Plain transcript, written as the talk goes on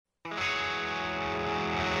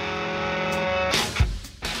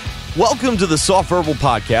Welcome to the Soft Verbal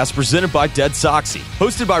Podcast presented by Dead Soxy.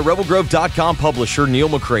 Hosted by RebelGrove.com publisher Neil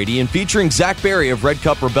McCready and featuring Zach Berry of Red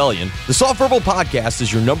Cup Rebellion, the Soft Verbal Podcast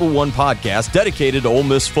is your number one podcast dedicated to Ole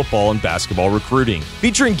Miss football and basketball recruiting.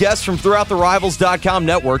 Featuring guests from throughout the Rivals.com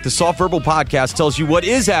network, the Soft Verbal Podcast tells you what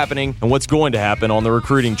is happening and what's going to happen on the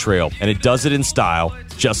recruiting trail, and it does it in style,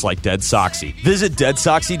 just like Dead Soxy. Visit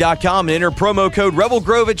DeadSoxy.com and enter promo code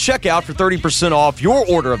RebelGrove at checkout for 30% off your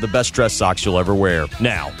order of the best dress socks you'll ever wear.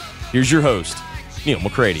 Now, here's your host, Neil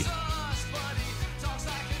McCready.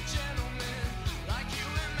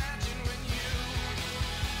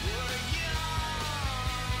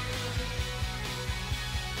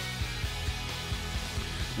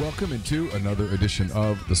 Welcome into another edition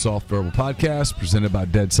of the Soft Verbal Podcast presented by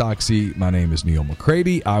Dead Soxy. My name is Neil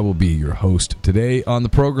McCready. I will be your host today on the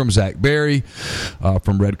program. Zach Berry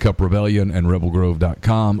from Red Cup Rebellion and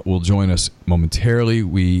RebelGrove.com will join us momentarily.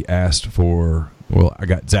 We asked for... I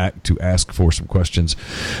got Zach to ask for some questions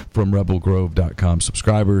from RebelGrove.com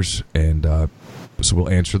subscribers, and so we'll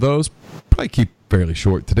answer those. Probably keep fairly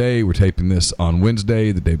short today. We're taping this on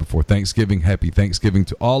Wednesday, the day before Thanksgiving. Happy Thanksgiving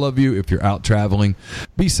to all of you. If you're out traveling,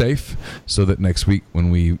 be safe so that next week when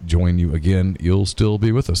we join you again, you'll still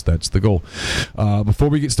be with us. That's the goal. Before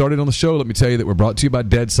we get started on the show, let me tell you that we're brought to you by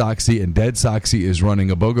Dead Soxy, and Dead Soxy is running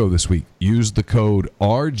a BOGO this week. Use the code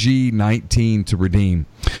RG19 to redeem.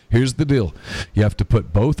 Here's the deal. You have to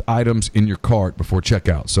put both items in your cart before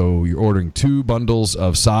checkout. So you're ordering 2 bundles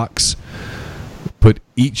of socks. Put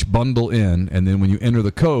each bundle in, and then when you enter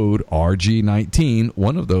the code RG19,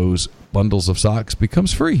 one of those bundles of socks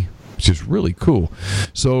becomes free, which is really cool.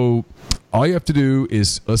 So all you have to do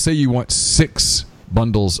is, let's say you want 6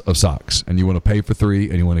 bundles of socks, and you want to pay for 3,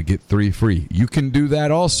 and you want to get 3 free. You can do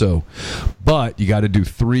that also, but you got to do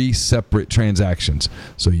 3 separate transactions.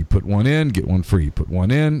 So you put one in, get one free. Put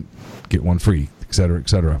one in, get one free, et cetera, et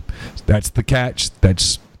cetera. That's the catch.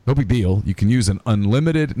 That's no big deal. You can use an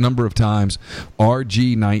unlimited number of times,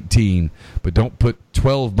 RG19, but don't put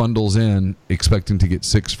 12 bundles in expecting to get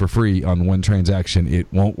 6 for free on one transaction.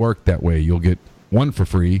 It won't work that way. You'll get 1 for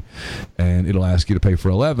free, and it'll ask you to pay for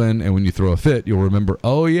 11, and when you throw a fit, you'll remember,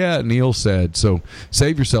 oh, yeah, Neil said. So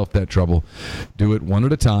save yourself that trouble. Do it one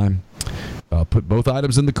at a time. Put both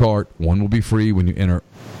items in the cart. One will be free when you enter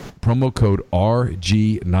promo code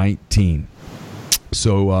RG19.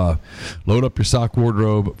 So load up your sock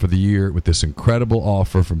wardrobe for the year with this incredible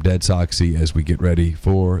offer from Dead Soxy as we get ready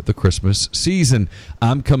for the Christmas season.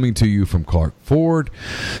 I'm coming to you from Clark Ford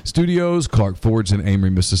Studios. Clark Ford's in Amory,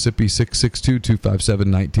 Mississippi.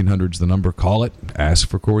 662-257-1900 is the number. Call it. Ask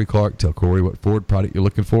for Corey Clark. Tell Corey what Ford product you're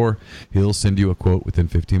looking for. He'll send you a quote within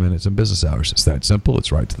 15 minutes in business hours. It's that simple.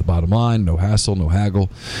 It's right to the bottom line. No hassle, no haggle.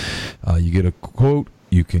 You get a quote.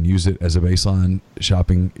 You can use it as a baseline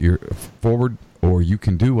shopping your forward, or you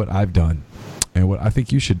can do what I've done and what I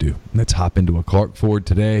think you should do. Let's hop into a Clark Ford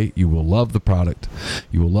today. You will love the product.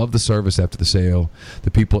 You will love the service after the sale.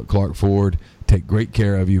 The people at Clark Ford take great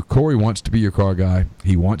care of you. Corey wants to be your car guy.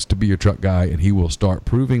 He wants to be your truck guy, and he will start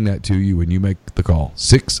proving that to you when you make the call.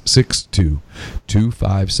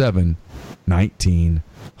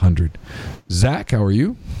 662-257-1900. Zach, how are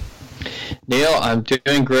you? Neil, I'm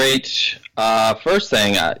doing great. First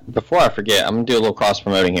thing, before I forget, I'm going to do a little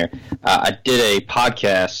cross-promoting here. I did a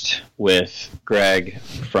podcast with Greg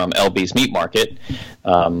from LB's Meat Market,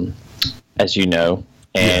 as you know,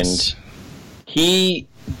 and yes. He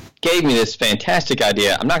gave me this fantastic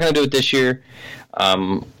idea. I'm not going to do it this year.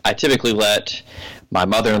 I typically let my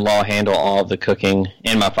mother-in-law handle all of the cooking,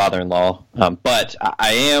 and my father-in-law. But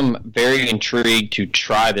I am very intrigued to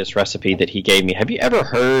try this recipe that he gave me. Have you ever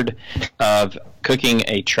heard of cooking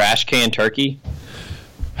a trash can turkey?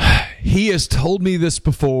 He has told me this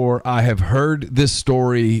before. I have heard this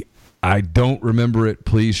story. I don't remember it.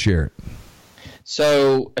 Please share it.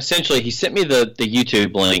 So, essentially, he sent me the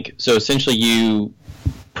YouTube link. So, essentially, you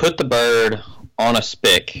put the bird on a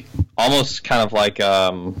spick, almost kind of like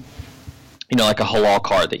like a halal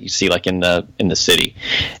cart that you see like in the city,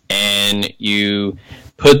 and you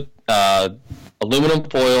put aluminum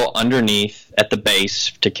foil underneath at the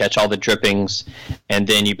base to catch all the drippings, and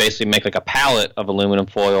then you basically make like a pallet of aluminum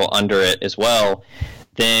foil under it as well.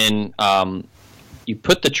 Then you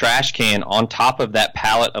put the trash can on top of that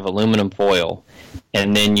pallet of aluminum foil,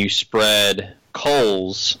 and then you spread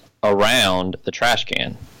coals around the trash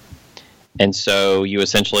can. And so you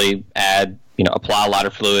essentially apply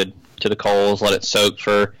lighter fluid to the coals, let it soak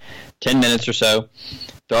for 10 minutes or so,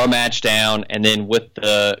 throw a match down, and then with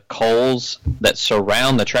the coals that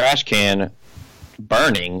surround the trash can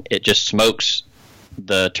burning, it just smokes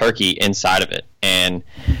the turkey inside of it. And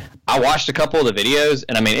I watched a couple of the videos,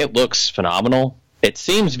 and I mean, it looks phenomenal. it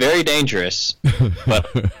seems very dangerous,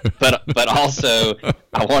 but also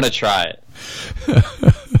I want to try it.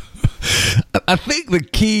 I think the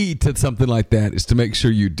key to something like that is to make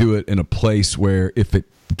sure you do it in a place where if it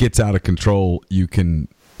gets out of control, you can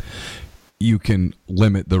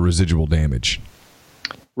limit the residual damage.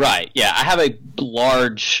 Right. Yeah, I have a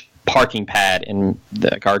large parking pad in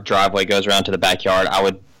our driveway goes around to the backyard. I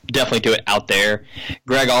would definitely do it out there.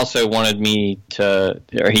 Greg also wanted me to,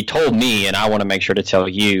 or he told me, and I want to make sure to tell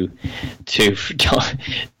you, to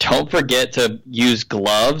don't forget to use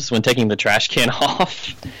gloves when taking the trash can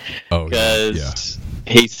off. Oh, because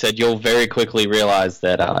he said you'll very quickly realize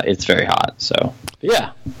that it's very hot. So,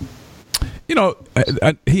 yeah. You know,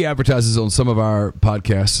 he advertises on some of our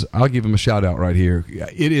podcasts. I'll give him a shout out right here.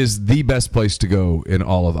 It is the best place to go in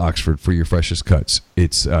all of Oxford for your freshest cuts.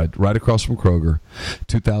 It's right across from Kroger,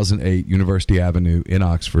 2008 University Avenue in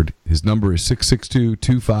Oxford. His number is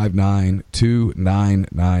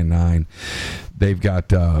 662-259-2999. They've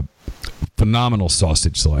got phenomenal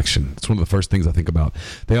sausage selection. It's one of the first things I think about.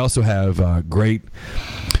 They also have great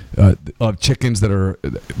chickens that are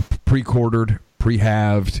pre-quartered,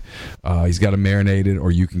 pre-halved. He's got them marinated, or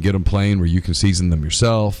you can get them plain where you can season them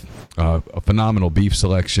yourself. A phenomenal beef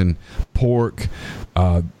selection. Pork.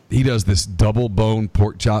 He does this double bone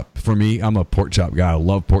pork chop for me. I'm a pork chop guy. I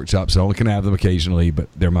love pork chops. I only can have them occasionally, but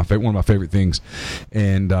they're one of my favorite things.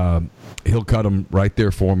 And he'll cut them right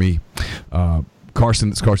there for me.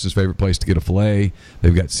 It's Carson's favorite place to get a filet.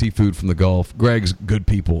 They've got seafood from the Gulf. Greg's good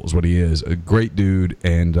people is what he is. A great dude.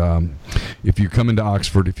 And if you come into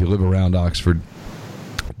Oxford, if you live around Oxford,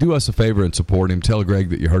 do us a favor and support him. Tell Greg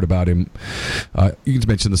that you heard about him. You can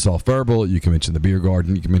mention the Soft Verbal. You can mention the Beer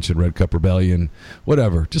Garden. You can mention Red Cup Rebellion.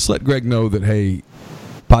 Whatever. Just let Greg know that, hey,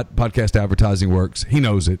 podcast advertising works. He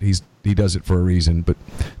knows it. He does it for a reason. But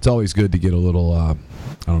it's always good to get a little, I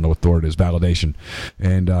don't know what the word is, validation.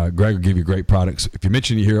 And Greg will give you great products. If you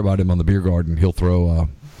mention you hear about him on the Beer Garden, he'll throw a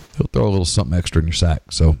little something extra in your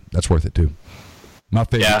sack. So that's worth it too. My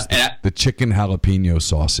favorite is the chicken jalapeno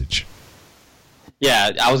sausage.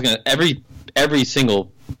 Yeah, I was gonna every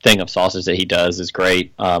single thing of sausage that he does is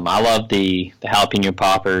great. I love the jalapeno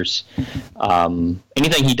poppers.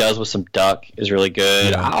 Anything he does with some duck is really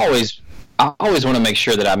good. Yeah. I always want to make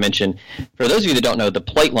sure that I mention, for those of you that don't know, the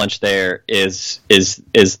plate lunch there is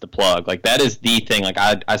the plug. Like, that is the thing. Like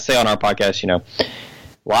I say on our podcast, you know,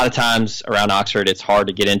 a lot of times around Oxford, it's hard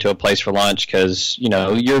to get into a place for lunch because, you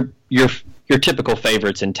know, your typical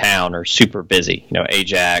favorites in town are super busy. You know,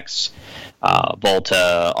 Ajax,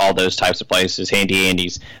 Volta, all those types of places, Handy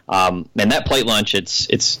Andy's. And that plate lunch,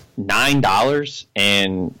 it's $9,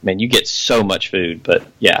 and man, you get so much food. But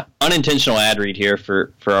yeah, unintentional ad read here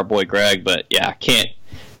for our boy Greg, but yeah, can't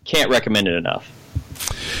recommend it enough.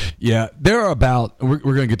 Yeah, there are we're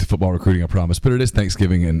going to get to football recruiting, I promise, but it is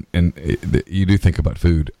Thanksgiving, and you do think about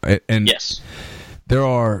food. And yes, there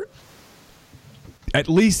are at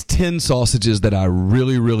least 10 sausages that I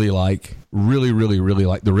really, really like. Really, really, really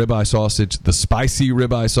like. The ribeye sausage, the spicy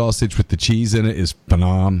ribeye sausage with the cheese in it is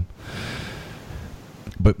phenomenal.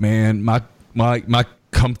 But man, my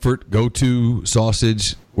comfort go-to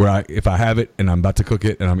sausage, where if I have it and I'm about to cook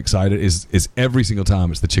it and I'm excited, is every single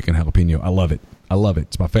time it's the chicken jalapeno. I love it.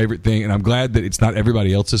 It's my favorite thing, and I'm glad that it's not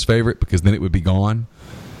everybody else's favorite, because then it would be gone.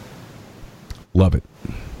 Love it.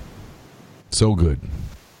 So good.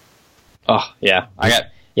 Oh yeah,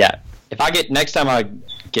 if I get next time I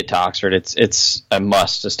get to Oxford, it's a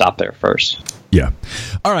must to stop there first. Yeah.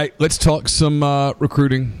 All right, let's talk some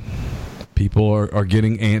recruiting. People are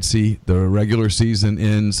getting antsy. The regular season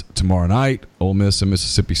ends tomorrow night. Ole Miss and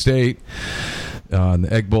Mississippi State. The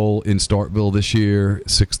Egg Bowl in Starkville this year,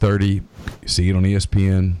 6:30. You see it on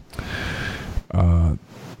ESPN.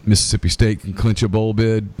 Mississippi State can clinch a bowl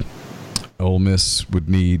bid. Ole Miss would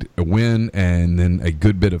need a win and then a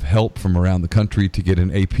good bit of help from around the country to get an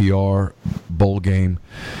APR bowl game.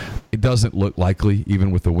 It doesn't look likely, even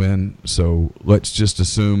with a win. So let's just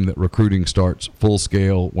assume that recruiting starts full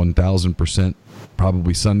scale, 1,000%,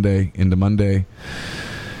 probably Sunday into Monday.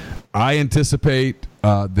 I anticipate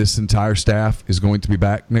this entire staff is going to be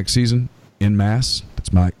back next season en masse.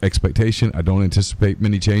 That's my expectation. I don't anticipate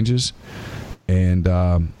many changes. And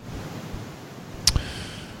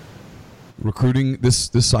recruiting this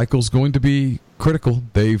cycle is going to be critical.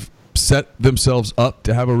 They've set themselves up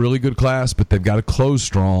to have a really good class, but they've got to close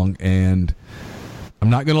strong. And I'm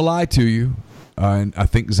not going to lie to you. And I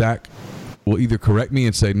think Zach will either correct me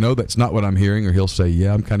and say, no, that's not what I'm hearing, or he'll say,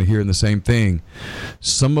 yeah, I'm kind of hearing the same thing.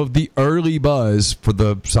 Some of the early buzz for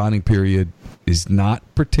the signing period is not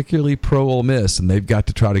particularly pro Ole Miss, and they've got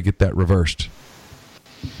to try to get that reversed.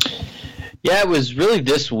 Yeah, it was really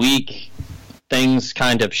this week things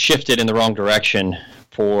kind of shifted in the wrong direction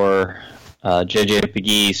for J.J.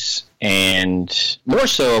 Pegues and more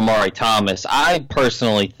so Amari Thomas. I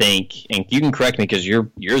personally think, and you can correct me because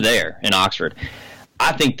you're there in Oxford,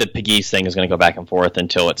 I think the Pegues thing is going to go back and forth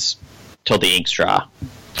until the ink's dry.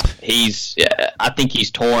 I think he's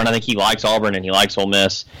torn. I think he likes Auburn and he likes Ole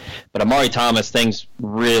Miss. But Amari Thomas, things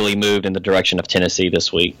really moved in the direction of Tennessee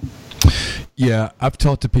this week. Yeah, I've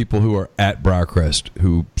talked to people who are at Briarcrest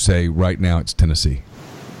who say right now it's Tennessee,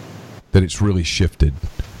 that it's really shifted.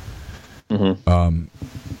 Mm-hmm.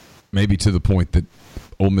 Maybe to the point that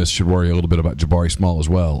Ole Miss should worry a little bit about Jabari Small as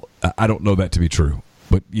well. I don't know that to be true.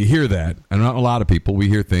 But you hear that, and not a lot of people. We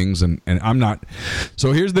hear things, and I'm not.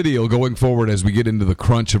 So here's the deal. Going forward, as we get into the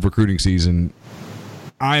crunch of recruiting season,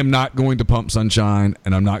 I am not going to pump sunshine,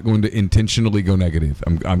 and I'm not going to intentionally go negative.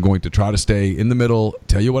 I'm going to try to stay in the middle,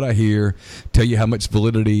 tell you what I hear, tell you how much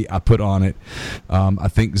validity I put on it. I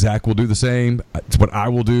think Zach will do the same. It's what I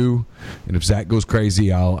will do, and if Zach goes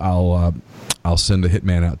crazy, I'll send a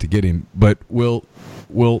hitman out to get him. But so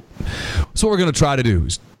what we're going to try to do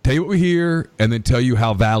is tell you what we hear, and then tell you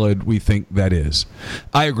how valid we think that is.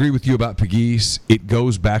 I agree with you about Pegues. It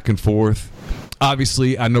goes back and forth.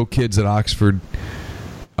 Obviously, I know kids at Oxford.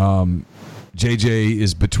 JJ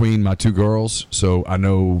is between my two girls, so I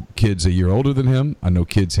know kids a year older than him. I know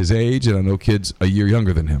kids his age, and I know kids a year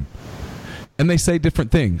younger than him. And they say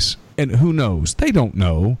different things. And who knows? They don't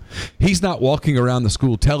know. He's not walking around the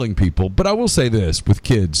school telling people. But I will say this with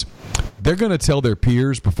kids. They're going to tell their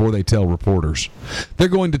peers before they tell reporters. They're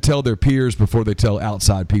going to tell their peers before they tell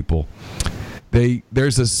outside people.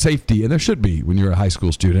 There's a safety, and there should be when you're a high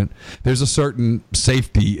school student. There's a certain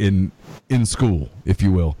safety in school, if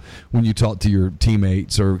you will, when you talk to your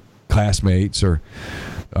teammates or classmates or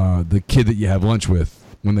the kid that you have lunch with.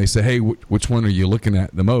 When they say, hey, which one are you looking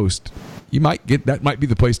at the most? That might be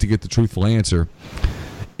the place to get the truthful answer.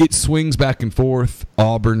 It swings back and forth.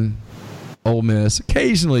 Auburn, Ole Miss.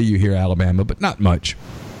 Occasionally you hear Alabama, but not much.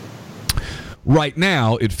 Right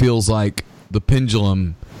now, it feels like the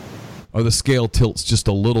pendulum or the scale tilts just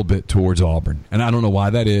a little bit towards Auburn. And I don't know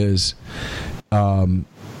why that is. I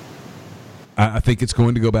think it's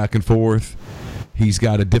going to go back and forth. He's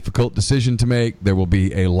got a difficult decision to make. There will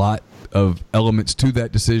be a lot of elements to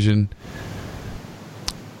that decision.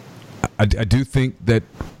 I do think that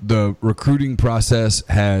the recruiting process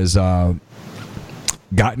has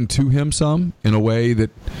gotten to him some in a way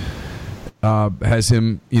that has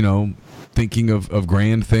him, thinking of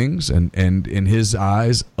grand things, and in his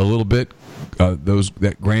eyes, a little bit,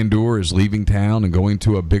 that grandeur is leaving town and going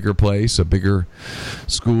to a bigger place, a bigger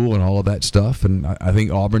school, and all of that stuff. And I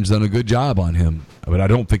think Auburn's done a good job on him, but I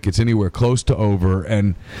don't think it's anywhere close to over.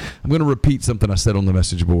 And I'm going to repeat something I said on the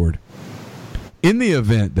message board. In the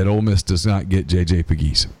event that Ole Miss does not get J.J.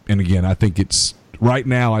 Pegues, and again, I think it's right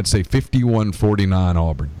now, I'd say 51-49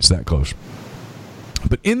 Auburn. It's that close.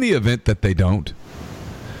 But in the event that they don't,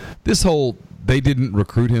 this whole they didn't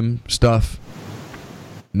recruit him stuff,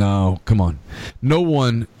 no, come on. No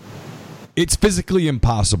one, it's physically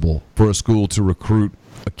impossible for a school to recruit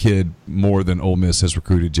a kid more than Ole Miss has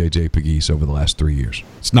recruited J.J. Pegues over the last 3 years.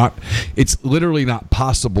 It's literally not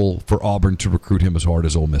possible for Auburn to recruit him as hard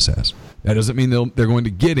as Ole Miss has. That doesn't mean they're going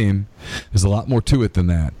to get him. There's a lot more to it than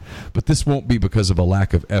that. But this won't be because of a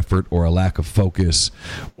lack of effort or a lack of focus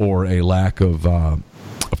or a lack of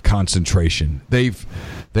concentration.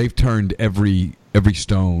 They've turned every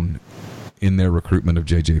stone in their recruitment of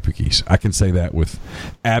J.J. Pegues. I can say that with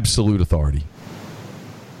absolute authority.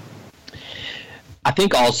 I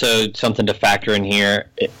think also something to factor in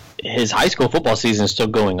here, his high school football season is still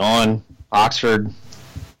going on. Oxford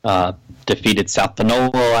defeated South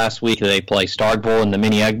Panola last week. They play Starkville in the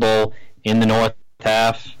Mini Egg Bowl in the North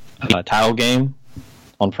half title game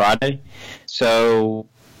on Friday. So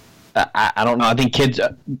I don't know. I think kids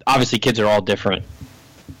are all different,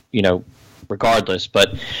 regardless.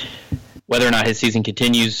 But whether or not his season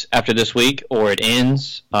continues after this week or it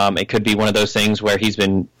ends, it could be one of those things where he's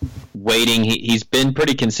been waiting. He's been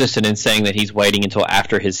pretty consistent in saying that he's waiting until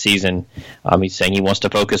after his season. He's saying he wants to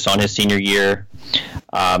focus on his senior year,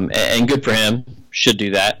 and good for him. Should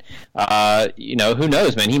do that. Who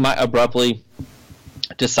knows, man? He might abruptly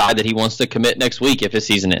decide that he wants to commit next week if his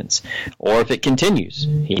season ends, or if it continues.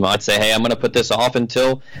 He might say, "Hey, I'm going to put this off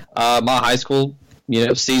until my high school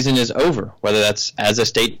season is over," whether that's as a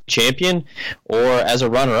state champion or as a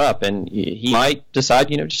runner-up, and he might decide,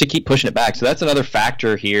 just to keep pushing it back. So that's another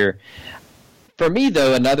factor here. For me,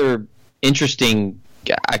 though, another interesting,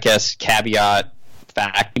 I guess, caveat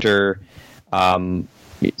factor,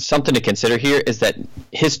 something to consider here is that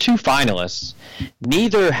his two finalists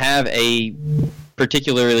neither have a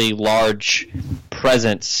particularly large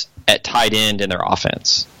presence at tight end in their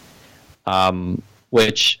offense,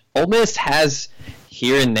 which Ole Miss has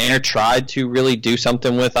here and there tried to really do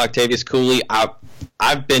something with Octavius Cooley.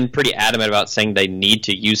 I've been pretty adamant about saying they need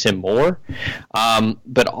to use him more,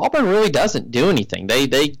 but Auburn really doesn't do anything.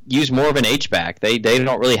 They use more of an H-back. They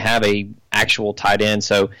don't really have a actual tight end,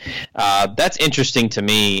 so that's interesting to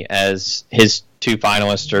me as his two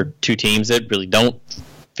finalists are two teams that really don't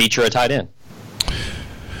feature a tight end.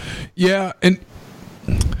 Yeah, and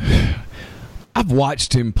I've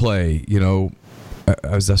watched him play,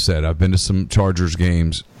 as I said, I've been to some Chargers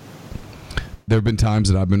games. There have been times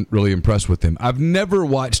that I've been really impressed with him. I've never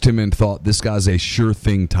watched him and thought this guy's a sure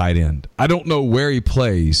thing tight end. I don't know where he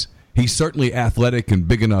plays. He's certainly athletic and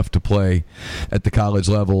big enough to play at the college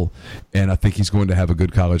level, and I think he's going to have a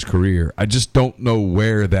good college career. I just don't know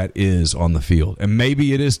where that is on the field. And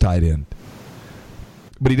maybe it is tight end.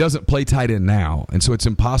 But he doesn't play tight end now, and so it's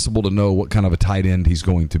impossible to know what kind of a tight end he's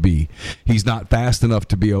going to be. He's not fast enough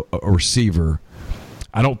to be a receiver.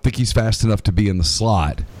 I don't think he's fast enough to be in the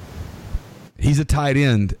slot. He's a tight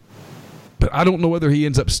end, but I don't know whether he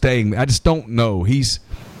ends up staying. I just don't know. He's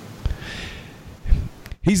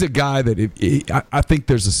a guy that I think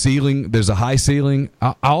there's a ceiling. There's a high ceiling.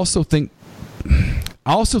 I also think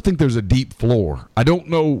there's a deep floor. I don't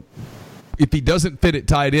know if he doesn't fit at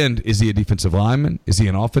tight end. Is he a defensive lineman? Is he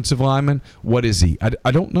an offensive lineman? What is he?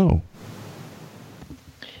 I don't know.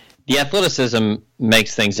 The athleticism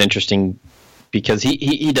makes things interesting because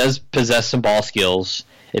he does possess some ball skills.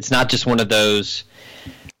 It's not just one of those,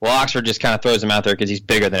 well, Oxford just kind of throws him out there because he's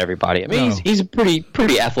bigger than everybody. I mean, he's a pretty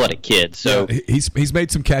athletic kid. So yeah, he's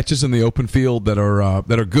made some catches in the open field that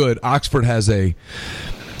are good. Oxford has a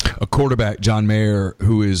quarterback, John Mayer,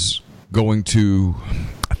 who is going to,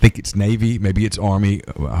 I think it's Navy, maybe it's Army.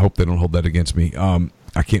 I hope they don't hold that against me.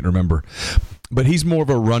 I can't remember. But he's more of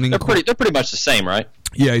a running. They're pretty much the same, right?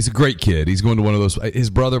 Yeah, he's a great kid. He's going to one of those. His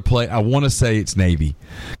brother played. I want to say it's Navy,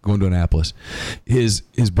 going to Annapolis. His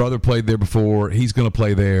brother played there before. He's going to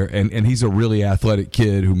play there, and he's a really athletic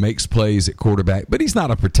kid who makes plays at quarterback. But he's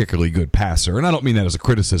not a particularly good passer, and I don't mean that as a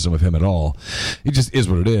criticism of him at all. He just is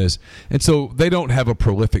what it is. And so they don't have a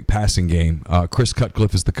prolific passing game. Chris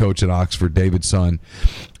Cutcliffe is the coach at Oxford. David's son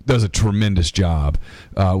does a tremendous job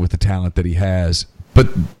with the talent that he has. But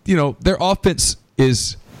their offense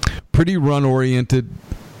is pretty run-oriented,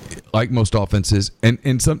 like most offenses, and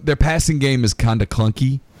their passing game is kind of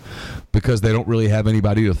clunky because they don't really have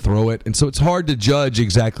anybody to throw it, and so it's hard to judge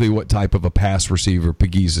exactly what type of a pass receiver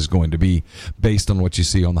Pegues is going to be based on what you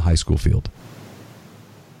see on the high school field.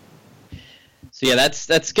 So yeah,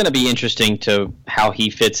 that's going to be interesting to how he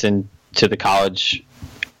fits into the college,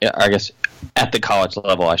 I guess at the college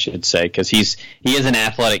level, I should say, because he is an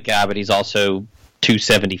athletic guy, but he's also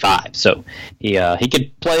 275, so he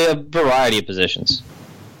could play a variety of positions.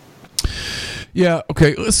 Yeah,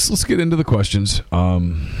 okay, let's get into the questions.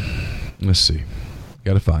 Let's see.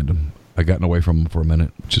 Got to find them. I gotten away from them for a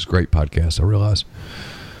minute, which is great podcast, I realize.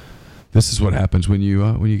 This is what happens when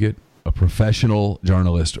you get a professional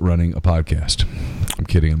journalist running a podcast. I'm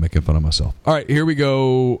kidding, I'm making fun of myself. All right, here we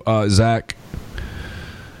go. Zach,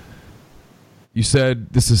 you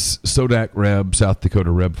said this is Sodak Reb, South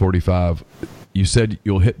Dakota Reb 45. You said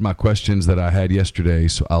you'll hit my questions that I had yesterday,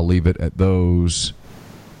 so I'll leave it at those.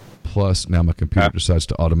 Plus, now my computer decides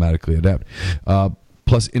to automatically adapt.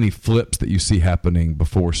 Plus, any flips that you see happening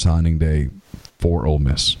before signing day for Ole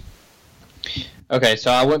Miss. Okay, so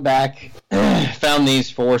I went back, found these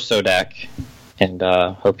for Sodak, and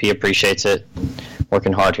hope he appreciates it.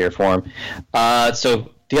 Working hard here for him. So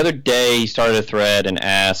the other day, he started a thread and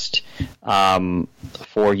asked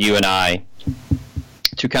for you and I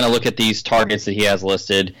to kind of look at these targets that he has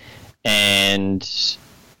listed and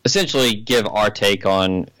essentially give our take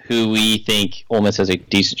on who we think Ole Miss has a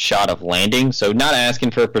decent shot of landing. So not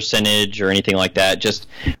asking for a percentage or anything like that, just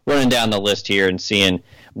running down the list here and seeing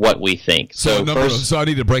what we think. So I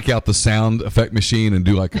need to break out the sound effect machine and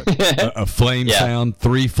do like a flame sound.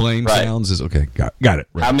 3 flame sounds is okay. Got it.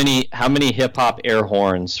 Right. How many hip hop air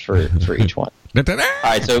horns for each one? All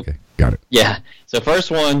right, so okay, got it. Yeah. So first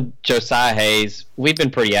one, Josiah Hayes. We've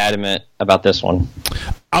been pretty adamant about this one.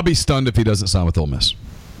 I'll be stunned if he doesn't sign with Ole Miss.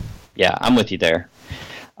 Yeah, I'm with you there.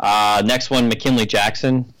 Next one, McKinley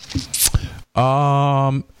Jackson.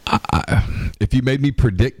 If you made me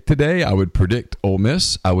predict today, I would predict Ole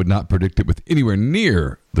Miss. I would not predict it with anywhere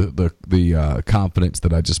near the confidence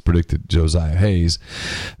that I just predicted Josiah Hayes.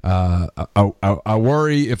 I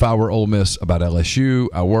worry if I were Ole Miss about LSU.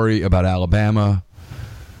 I worry about Alabama.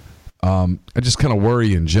 I just kind of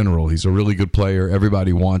worry in general. He's a really good player.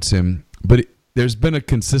 Everybody wants him. But there's been a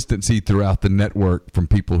consistency throughout the network from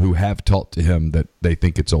people who have talked to him that they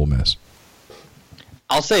think it's Ole Miss.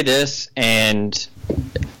 I'll say this, and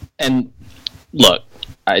look,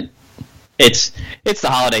 it's the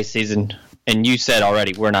holiday season, and you said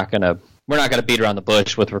already we're not gonna beat around the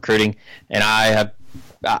bush with recruiting, and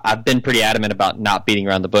I've been pretty adamant about not beating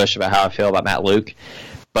around the bush about how I feel about Matt Luke,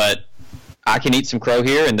 but I can eat some crow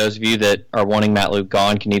here, and those of you that are wanting Matt Luke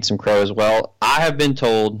gone can eat some crow as well. I have been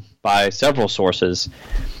told by several sources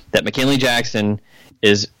that McKinley Jackson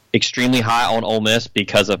is extremely high on Ole Miss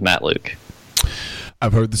because of Matt Luke.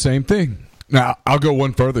 I've heard the same thing. Now, I'll go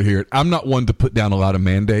one further here. I'm not one to put down a lot of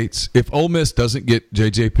mandates. If Ole Miss doesn't get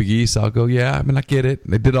J.J. Pegues, I'll go, yeah, I mean, I get it.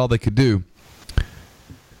 They did all they could do.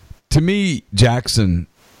 To me, Jackson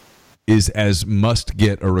is as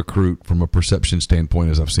must-get a recruit from a perception standpoint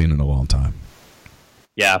as I've seen in a long time.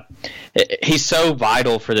 Yeah. He's so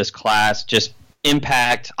vital for this class, just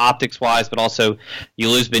impact optics-wise, but also you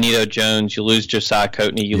lose Benito Jones, you lose Josiah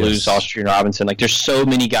Coatney, you lose Austrian Robinson. Like, there's so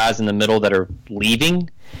many guys in the middle that are leaving,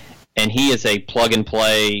 and he is a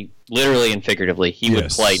plug-and-play, literally and figuratively. He would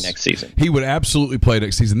play next season. He would absolutely play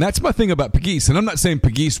next season. That's my thing about Pegues, and I'm not saying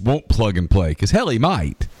Pegues won't plug and play, because hell, he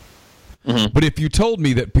might. Mm-hmm. But if you told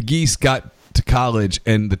me that Pegues got to college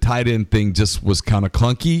and the tight end thing just was kind of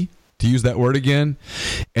clunky, to use that word again,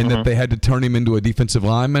 and that they had to turn him into a defensive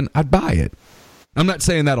lineman, I'd buy it. I'm not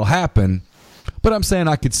saying that'll happen, but I'm saying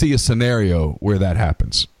I could see a scenario where that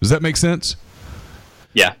happens. Does that make sense?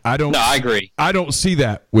 Yeah. I agree. I don't see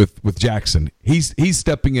that with Jackson. He's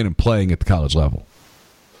stepping in and playing at the college level.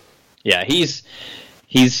 Yeah, he's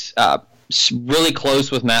really close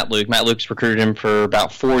with Matt Luke. Matt Luke's recruited him for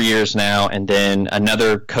about 4 years now, and then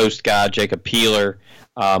another Coast guy, Jacob Peeler,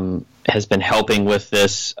 has been helping with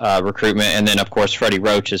this recruitment, and then, of course, Freddie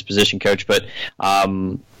Roach, his position coach. But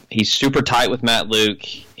he's super tight with Matt Luke.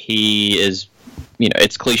 He is,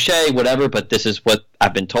 it's cliche, whatever, but this is what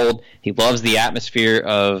I've been told. He loves the atmosphere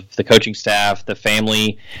of the coaching staff, the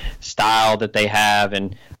family style that they have,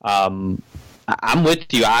 and I'm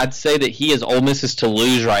with you. I'd say that he is Ole Miss's to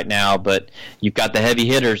lose right now, but you've got the heavy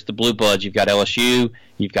hitters, the Blue Bloods. You've got LSU,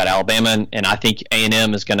 you've got Alabama, and I think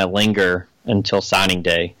A&M is going to linger until signing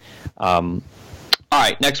day. All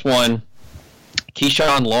right, next one,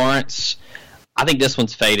 Keyshawn Lawrence. I think this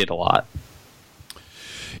one's faded a lot.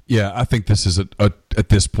 Yeah, I think this is at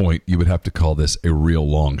this point you would have to call this a real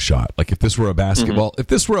long shot. Like if this were a basketball, if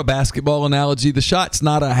this were a basketball analogy, the shot's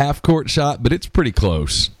not a half court shot, but it's pretty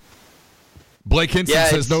close. Blake Henson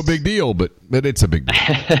says no big deal, but it's a big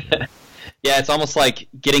deal. Yeah, it's almost like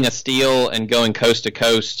getting a steal and going coast to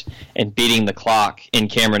coast and beating the clock in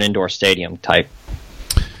Cameron Indoor Stadium type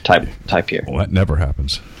here. Well, that never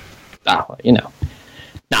happens. Oh,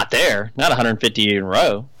 not there, not 150 in a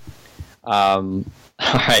row. All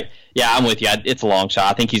right, yeah, I'm with you. It's a long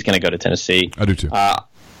shot. I think he's going to go to Tennessee. I do too. All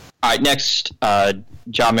right, next,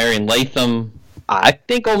 John Marion Latham. I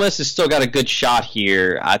think Ole Miss has still got a good shot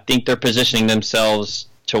here. I think they're positioning themselves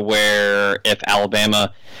to where if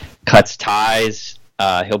Alabama cuts ties,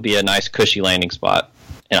 he'll be a nice cushy landing spot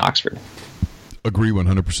in Oxford. Agree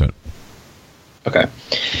 100%. Okay.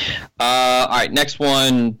 All right, next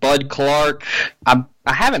one, Bud Clark.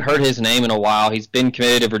 I haven't heard his name in a while. He's been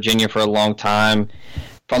committed to Virginia for a long time.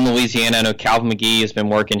 From Louisiana, I know Calvin McGee has been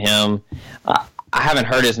working him. I haven't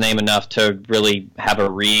heard his name enough to really have a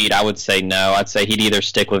read. I would say no. I'd say he'd either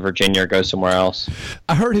stick with Virginia or go somewhere else.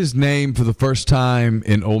 I heard his name for the first time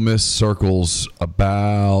in Ole Miss circles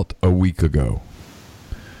about a week ago.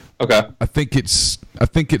 Okay. I think it's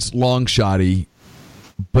long shotty,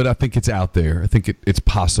 but I think it's out there. I think it's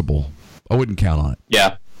possible. I wouldn't count on it.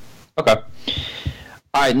 Yeah. Okay.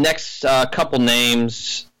 All right, next couple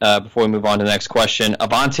names before we move on to the next question.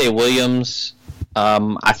 Avante Williams.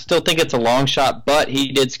 I still think it's a long shot, but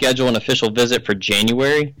he did schedule an official visit for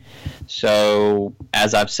January. So,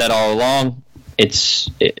 as I've said all along, it's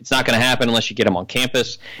not going to happen unless you get him on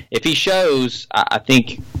campus. If he shows, I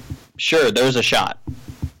think, sure, there's a shot.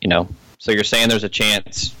 So you're saying there's a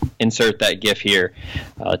chance. Insert that GIF here.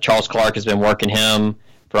 Charles Clark has been working him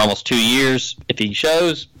for almost 2 years. If he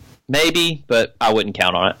shows, maybe, but I wouldn't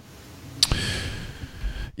count on it.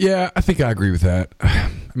 Yeah, I think I agree with that.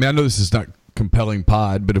 I mean, I know this is not compelling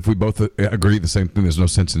pod, but if we both agree the same thing, there's no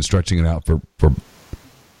sense in stretching it out for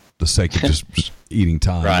the sake of just eating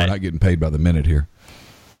time. Right. We're not getting paid by the minute here.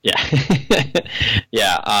 Yeah.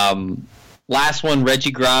 Yeah. Last one,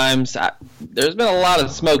 Reggie Grimes. There's been a lot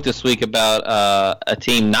of smoke this week about a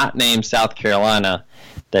team not named South Carolina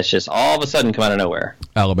that's just all of a sudden come out of nowhere.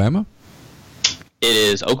 Alabama? It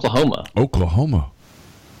is Oklahoma. Oklahoma.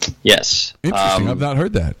 Yes. Interesting. I've not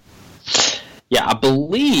heard that. Yeah, I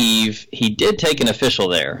believe he did take an official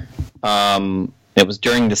there. It was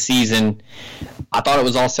during the season. I thought it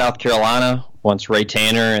was all South Carolina once Ray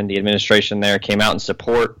Tanner and the administration there came out in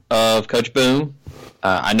support of Coach Boone.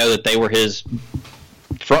 I know that they were his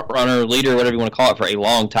front runner, leader, whatever you want to call it, for a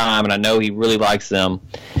long time, and I know he really likes them.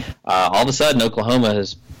 All of a sudden, Oklahoma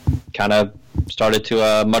has kind of started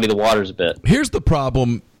to muddy the waters a bit. Here's the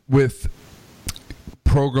problem with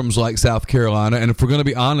programs like South Carolina, and if we're going to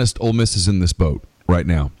be honest, Ole Miss is in this boat right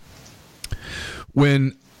now.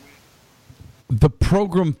 When the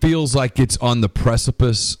program feels like it's on the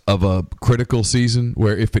precipice of a critical season,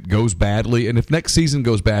 where if it goes badly, and if next season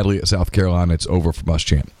goes badly at South Carolina, it's over for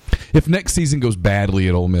Muschamp. If next season goes badly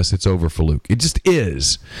at Ole Miss, it's over for Luke. It just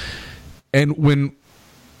is. And when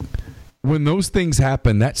those things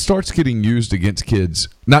happen, that starts getting used against kids,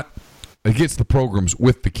 not against the programs,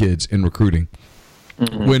 with the kids in recruiting.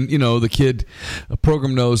 Mm-hmm. When a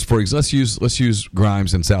program knows, for example, let's use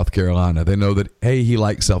Grimes in South Carolina. They know that, hey, he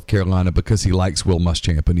likes South Carolina because he likes Will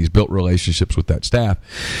Muschamp and he's built relationships with that staff,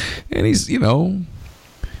 and he's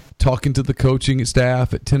talking to the coaching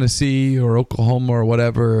staff at Tennessee or Oklahoma or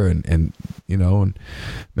whatever, and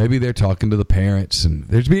maybe they're talking to the parents, and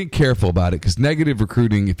they're being careful about it because negative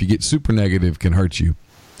recruiting, if you get super negative, can hurt you.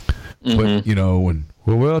 Mm-hmm.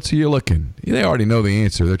 But where else are you looking? They already know the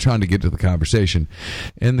answer. They're trying to get to the conversation,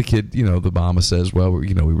 and the kid, the mama says, "Well,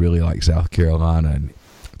 we really like South Carolina," and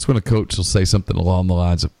it's when a coach will say something along the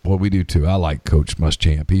lines of, "Well, we do too. I like Coach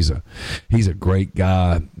Muschamp. He's a great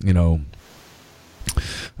guy.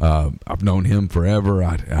 I've known him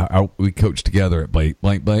forever. We coached together at blank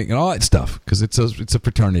and all that stuff because it's a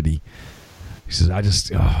fraternity." He says,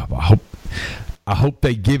 I hope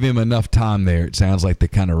they give him enough time there. It sounds like they're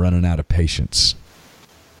kind of running out of patience.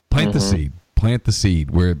 Plant the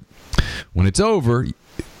seed where when it's over,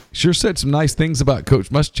 sure said some nice things about Coach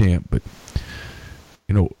Muschamp, but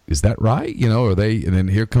is that right? Are they? And then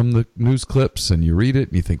here come the news clips, and you read it,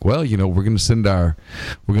 and you think, well, we're going to send our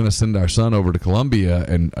son over to Columbia,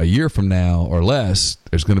 and a year from now or less,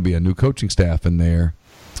 there's going to be a new coaching staff in there.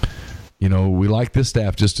 We like this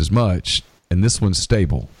staff just as much, and this one's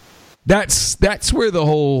stable. That's where the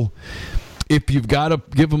whole, if you've got to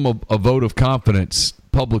give them a vote of confidence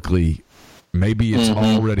publicly, maybe it's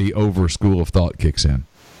already over school of thought kicks in.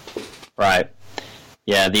 Right.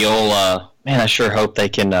 Yeah, the old man, I sure hope they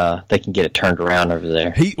can get it turned around over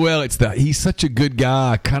there. He's such a good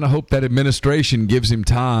guy. I kind of hope that administration gives him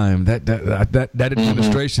time. That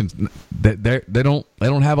administration, they don't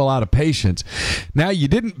have a lot of patience. Now, you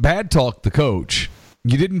didn't bad talk the coach.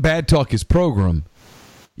 You didn't bad talk his program.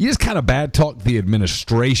 You just kind of bad talk the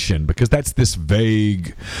administration because that's this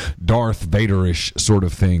vague Darth Vader-ish sort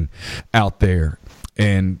of thing out there.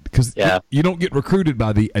 And because you don't get recruited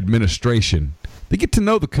by the administration. They get to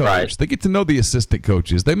know the coach. Right. They get to know the assistant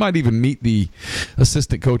coaches. They might even meet the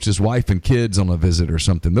assistant coach's wife and kids on a visit or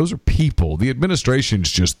something. Those are people. The administration's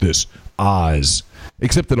just this Oz,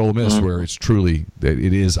 except at Ole Miss where it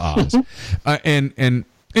is Oz. And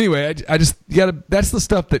anyway, I just that's the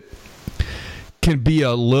stuff that can be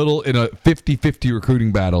a little, in a 50-50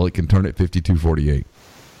 recruiting battle, it can turn it 52-48.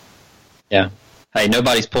 Yeah. Hey,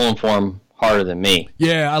 nobody's pulling for him harder than me.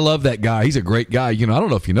 Yeah, I love that guy. He's a great guy. I don't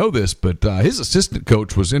know if you know this, but his assistant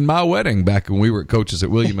coach was in my wedding back when we were coaches at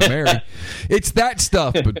William & Mary. It's that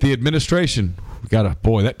stuff, but the administration, I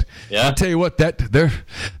tell you what,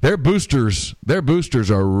 their boosters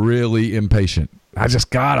are really impatient. I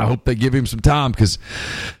hope they give him some time because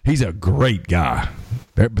he's a great guy.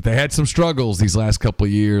 But they had some struggles these last couple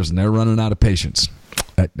of years, and they're running out of patience.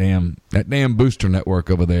 That damn booster network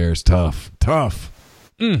over there is tough.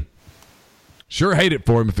 Sure hate it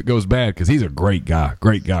for him if it goes bad because he's a great guy.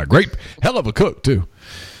 Great hell of a cook too.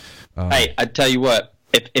 Hey, I tell you what,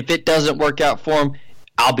 if it doesn't work out for him,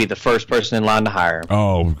 I'll be the first person in line to hire him.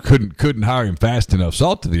 Oh, couldn't hire him fast enough.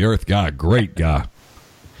 Salt to the earth guy, great guy.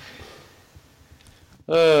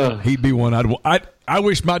 He'd be one I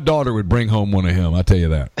wish my daughter would bring home one of him. I tell you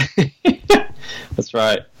that. That's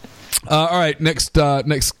right. All right, next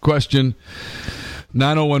question.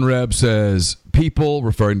 901 Reb says, people,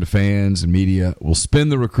 referring to fans and media, will spin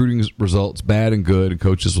the recruiting results bad and good, and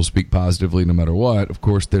coaches will speak positively no matter what. Of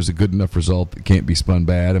course, there's a good enough result that can't be spun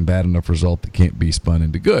bad and bad enough result that can't be spun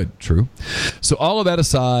into good. True. So all of that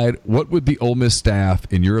aside, what would the Ole Miss staff,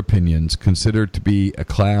 in your opinions, consider to be a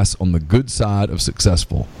class on the good side of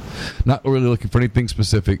successful? Not really looking for anything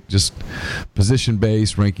specific, just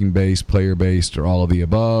position-based, ranking-based, player-based, or all of the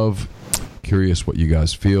above. Curious what you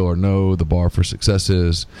guys feel or know the bar for success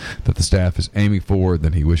is that the staff is aiming for.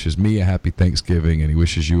 Then he wishes me a happy Thanksgiving, and he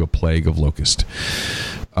wishes you a plague of locust.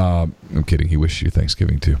 I'm kidding. He wishes you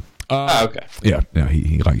Thanksgiving too. Okay. Yeah,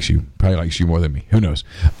 he likes you. Probably likes you more than me. Who knows?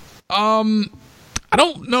 I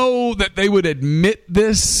don't know that they would admit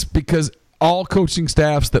this because all coaching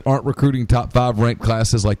staffs that aren't recruiting top 5 ranked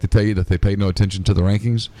classes like to tell you that they pay no attention to the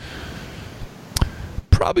rankings.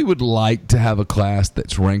 Probably would like to have a class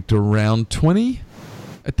that's ranked around 20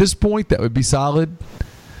 at this point. That would be solid.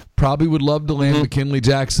 Probably would love to land McKinley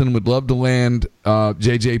Jackson, would love to land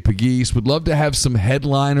J.J. Pegues, would love to have some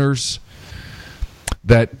headliners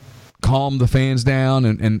that calm the fans down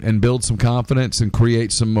and build some confidence and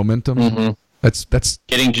create some momentum. Mm-hmm. That's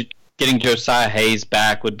getting Josiah Hayes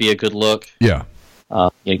back would be a good look. Yeah.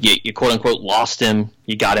 You quote unquote lost him.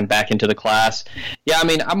 You got him back into the class. Yeah, I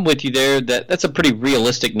mean, I'm with you there. That's a pretty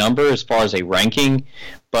realistic number as far as a ranking.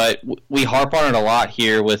 But we harp on it a lot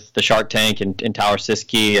here with the Shark Tank and Tyler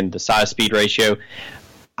Siskey and the size-speed ratio.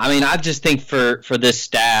 I mean, I just think for this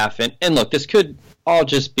staff, and look, this could all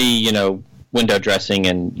just be, window dressing,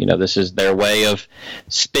 and, this is their way of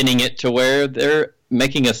spinning it to where they're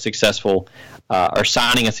making a successful or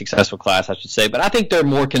signing a successful class, I should say. But I think they're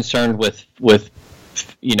more concerned with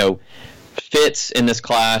fits in this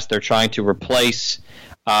class. They're trying to replace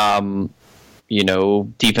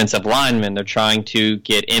defensive linemen. They're trying to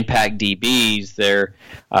get impact DBs. They're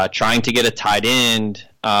trying to get a tight end.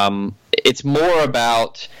 It's more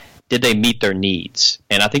about, did they meet their needs?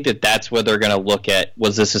 And I think that's where they're going to look at,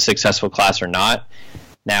 was this a successful class or not?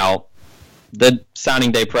 Now, the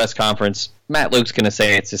signing day press conference, Matt Luke's going to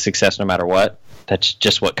say it's a success no matter what. That's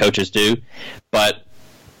just what coaches do. But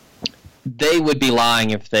they would be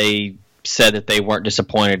lying if they said that they weren't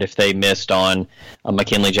disappointed if they missed on a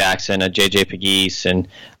McKinley Jackson, a J.J. Pegues, and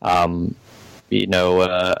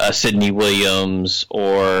a Sidney Williams,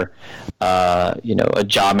 or a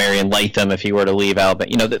Ja Marion Latham if he were to leave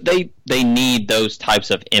Alabama. They need those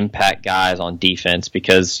types of impact guys on defense,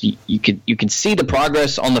 because you can see the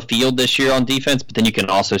progress on the field this year on defense, but then you can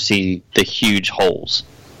also see the huge holes.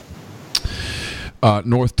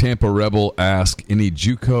 North Tampa Rebel ask, any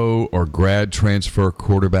JUCO or grad transfer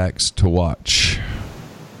quarterbacks to watch?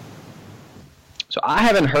 So I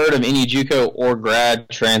haven't heard of any JUCO or grad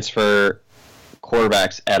transfer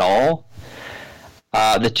quarterbacks at all.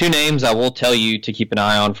 The two names I will tell you to keep an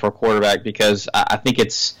eye on for quarterback, because I think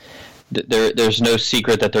there's no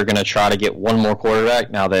secret that they're going to try to get one more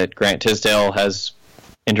quarterback now that Grant Tisdale has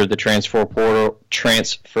entered the transfer portal.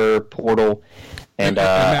 And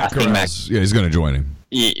I think he's going to join him.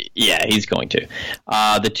 Yeah, he's going to.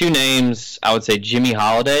 The two names, I would say Jimmy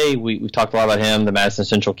Holiday. We've talked a lot about him, the Madison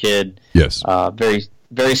Central kid. Yes. Very,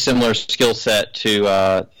 very similar skill set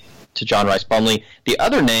to John Rice Plumlee. The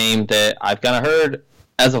other name that I've kind of heard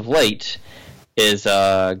as of late is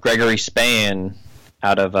Gregory Spann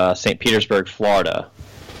out of St. Petersburg, Florida.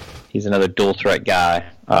 He's another dual threat guy,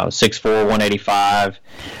 6'4", 185.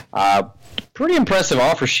 Pretty impressive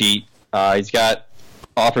offer sheet. He's got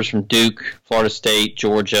offers from Duke, Florida State,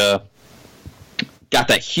 Georgia. Got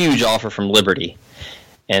that huge offer from Liberty.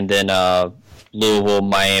 And then Louisville,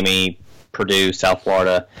 Miami, Purdue, South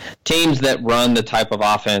Florida. Teams that run the type of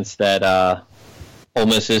offense that Ole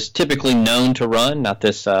Miss is typically known to run. Not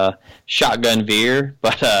this shotgun veer,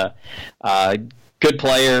 but good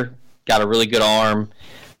player, got a really good arm.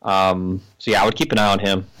 So, yeah, I would keep an eye on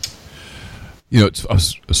him. I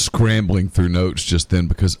was scrambling through notes just then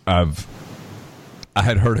because I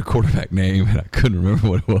had heard a quarterback name and I couldn't remember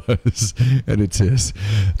what it was, and it's his.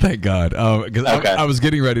 Thank God. Because I was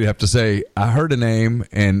getting ready to have to say, I heard a name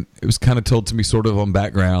and it was kind of told to me sort of on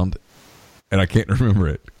background, and I can't remember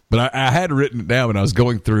it. But I had written it down when I was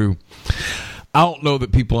going through. I don't know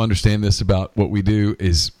that people understand this about what we do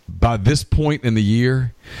is by this point in the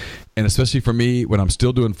year, and especially for me when I'm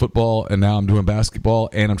still doing football and now I'm doing basketball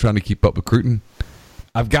and I'm trying to keep up recruiting,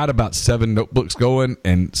 I've got about 7 notebooks going,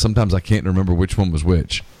 and sometimes I can't remember which one was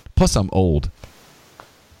which. Plus, I'm old.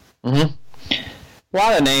 Mm-hmm. A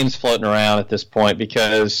lot of names floating around at this point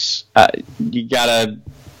because you got to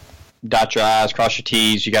dot your I's, cross your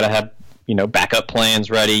T's. You got to have backup plans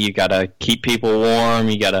ready. You got to keep people warm.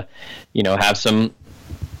 You got to have some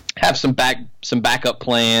backup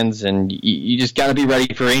plans, and you just got to be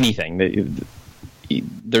ready for anything.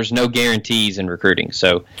 There's no guarantees in recruiting,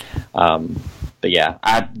 so. But yeah,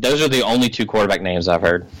 those are the only 2 quarterback names I've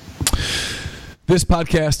heard. This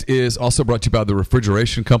podcast is also brought to you by the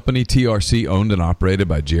Refrigeration Company, TRC, owned and operated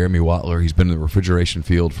by Jeremy Wattler. He's been in the refrigeration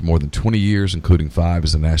field for more than 20 years, including 5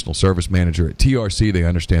 as a national service manager at TRC. They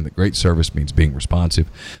understand that great service means being responsive.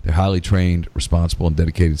 Their highly trained, responsible, and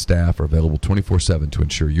dedicated staff are available 24/7 to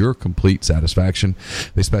ensure your complete satisfaction.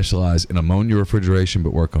 They specialize in ammonia refrigeration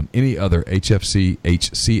but work on any other HFC,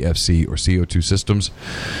 HCFC, or CO2 systems.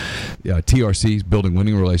 TRC is building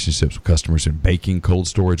winning relationships with customers in baking, cold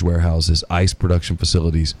storage warehouses, ice production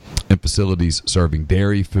facilities, and facilities serving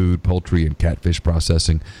dairy, food, poultry, and catfish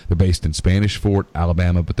processing. They're based in Spanish Fort,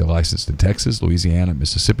 Alabama, but they're licensed in Texas, Louisiana,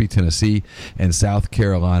 Mississippi, Tennessee, and South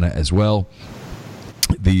Carolina as well.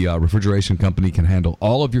 The refrigeration company can handle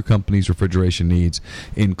all of your company's refrigeration needs,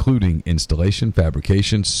 including installation,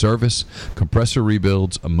 fabrication, service, compressor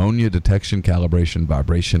rebuilds, ammonia detection, calibration,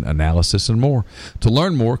 vibration analysis, and more. To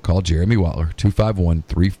learn more, call Jeremy Wattler,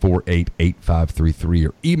 251-348-8533,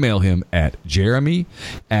 or email him at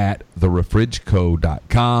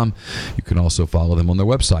jeremy@therefridgeco.com. You can also follow them on their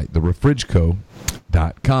website, therefridgeco.com.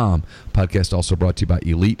 Podcast also brought to you by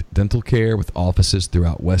Elite Dental Care, with offices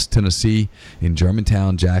throughout West Tennessee, in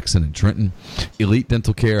Germantown, Jackson, and Trenton. Elite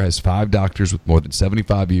Dental Care has 5 doctors with more than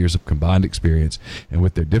 75 years of combined experience, and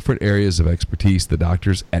with their different areas of expertise, the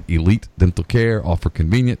doctors at Elite Dental Care offer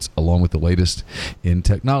convenience along with the latest in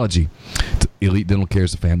technology. Elite Dental Care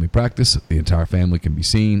is a family practice. The entire family can be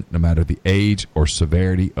seen, no matter the age or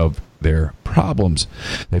severity of their problems.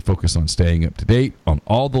 They focus on staying up to date on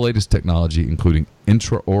all the latest technology, including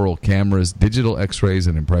intraoral cameras, digital x-rays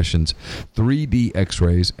and impressions, 3D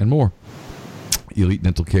x-rays, and more. Elite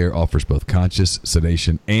Dental Care offers both conscious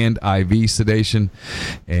sedation and IV sedation,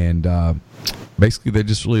 and basically they're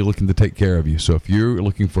just really looking to take care of you. So if you're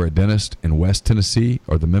looking for a dentist in West Tennessee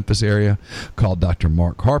or the Memphis area, call Dr.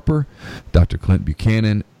 Mark Harper, Dr. Clint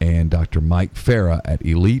Buchanan, and Dr. Mike Farah at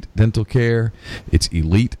Elite Dental Care. It's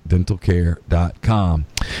elitedentalcare.com.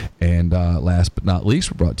 And last but not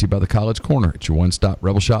least, we're brought to you by the College Corner. It's your one-stop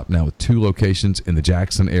Rebel Shop, now with 2 locations in the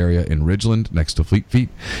Jackson area in Ridgeland next to Fleet Feet,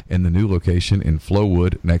 and the new location in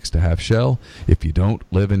Flowood next to Half Shell. If you don't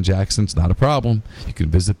live in Jackson, it's not a problem. You can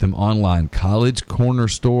visit them online,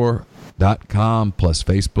 collegecornerstore.com, plus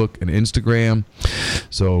Facebook and Instagram.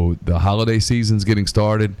 So the holiday season's getting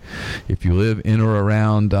started. If you live in or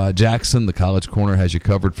around Jackson, the College Corner has you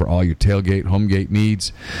covered for all your tailgate, homegate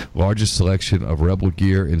needs. Largest selection of Rebel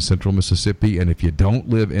gear in central Mississippi. And if you don't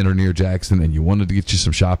live in or near Jackson and you wanted to get you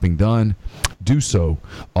some shopping done, do so.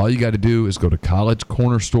 All you got to do is go to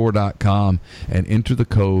collegecornerstore.com and enter the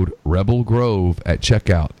code Rebel Grove at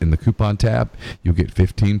checkout. In the coupon tab, you'll get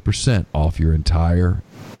 15% off your entire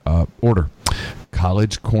order.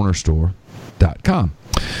 collegecornerstore.com.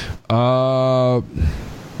 I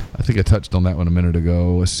think I touched on that one a minute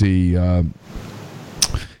ago. Let's see.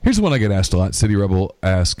 Here's the one I get asked a lot. City Rebel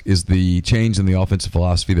asks, is the change in the offensive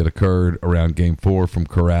philosophy that occurred around Game 4 from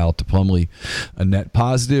Corral to Plumlee a net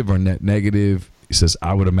positive or net negative? He says,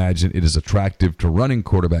 I would imagine it is attractive to running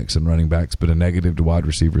quarterbacks and running backs, but a negative to wide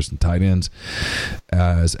receivers and tight ends.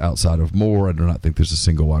 As outside of Moore, I do not think there's a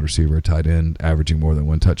single wide receiver or tight end averaging more than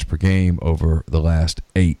 1 touch per game over the last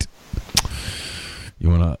 8. You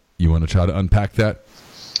wanna try to unpack that?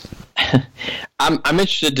 I'm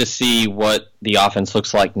interested to see what the offense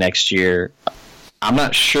looks like next year. I'm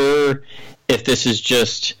not sure if this is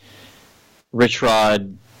just Rich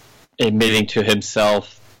Rod admitting to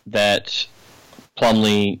himself that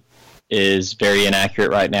Plumlee is very inaccurate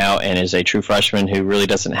right now and is a true freshman who really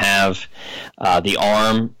doesn't have the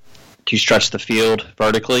arm to stretch the field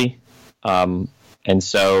vertically. And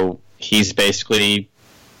so he's basically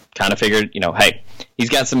kind of figured, hey, he's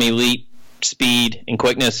got some elite speed and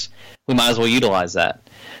quickness. We might as well utilize that.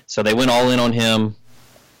 So they went all in on him.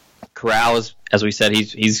 Corral is, as we said,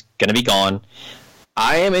 he's going to be gone.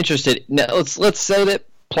 I am interested. Now, let's say that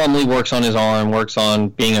Plumlee works on his arm, works on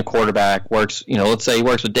being a quarterback, let's say he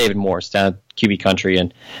works with David Morris down at QB Country,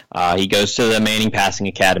 and he goes to the Manning Passing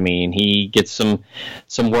Academy, and he gets some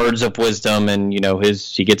words of wisdom, and he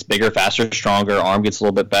gets bigger, faster, stronger, arm gets a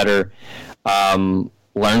little bit better,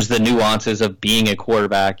 learns the nuances of being a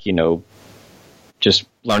quarterback, just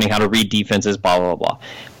learning how to read defenses, blah, blah, blah.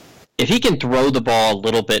 If he can throw the ball a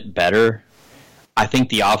little bit better, I think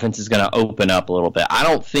the offense is going to open up a little bit. I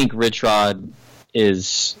don't think Rich Rod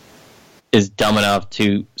is dumb enough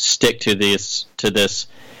to stick to this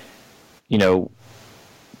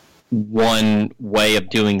one way of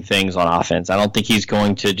doing things on offense. I don't think he's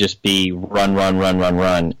going to just be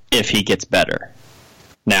run if he gets better.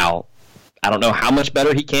 Now, I don't know how much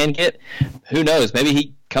better he can get. Who knows? Maybe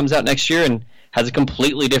he comes out next year and has a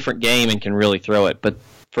completely different game and can really throw it. But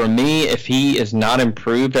for me, if he is not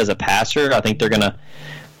improved as a passer, I think they're gonna.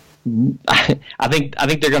 I think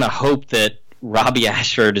they're gonna hope that Robbie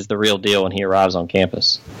Ashford is the real deal when he arrives on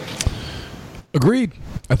campus. Agreed.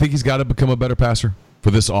 I think he's got to become a better passer for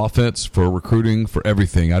this offense, for recruiting, for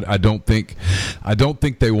everything. I don't think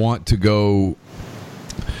they want to go.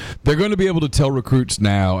 They're going to be able to tell recruits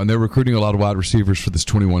now, and they're recruiting a lot of wide receivers for this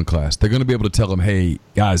 21 class. They're going to be able to tell them, hey,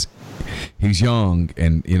 guys, he's young,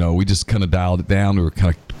 and we just kind of dialed it down. We were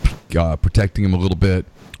kind of protecting him a little bit.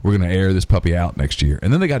 We're going to air this puppy out next year.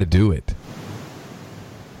 And then they got to do it.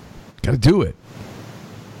 Got to do it.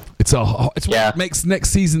 It's what makes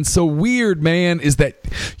next season so weird, man, is that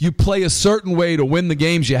you play a certain way to win the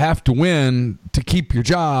games you have to win to keep your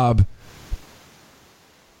job,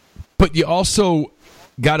 but you also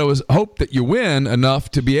got to hope that you win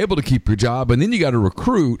enough to be able to keep your job, and then you got to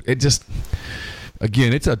recruit. It just,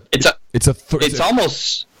 again, it's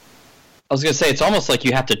almost. I was gonna say it's almost like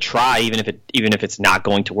you have to try, even if it's not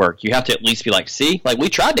going to work. You have to at least be like, see, like we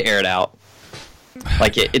tried to air it out.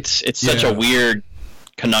 Like it's such a weird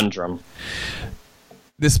conundrum.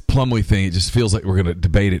 This Plumlee thing, it just feels like we're going to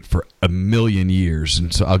debate it for a million years,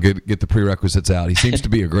 and so I'll get the prerequisites out. He seems to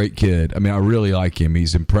be a great kid. I mean, I really like him.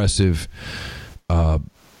 He's impressive.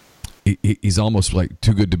 He's almost like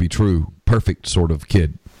too good to be true, perfect sort of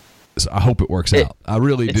kid. So I hope it works out. I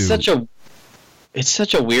really do. It's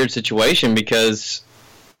such a weird situation because,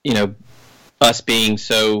 us being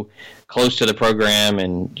so close to the program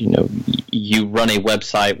and, you run a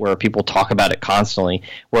website where people talk about it constantly,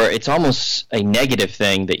 where it's almost a negative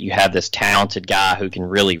thing that you have this talented guy who can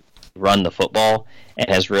really run the football and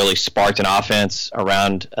has really sparked an offense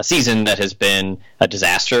around a season that has been a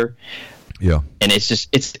disaster. Yeah. And it's just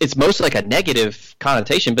it's mostly like a negative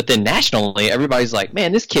connotation, but then nationally everybody's like,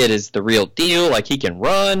 man, this kid is the real deal. Like he can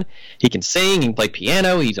run, he can sing, he can play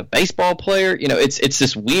piano, he's a baseball player. It's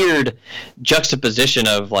this weird juxtaposition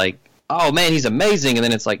of like, oh man, he's amazing, and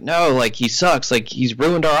then it's like, no, like he sucks, like he's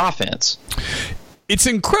ruined our offense. It's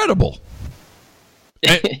incredible.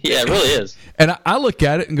 Yeah, it really is. And I look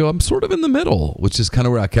at it and go, I'm sort of in the middle, which is kind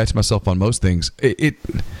of where I catch myself on most things.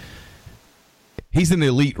 He's an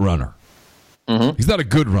elite runner. Mm-hmm. He's not a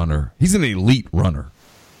good runner. He's an elite runner.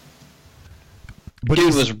 But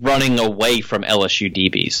dude was running away from LSU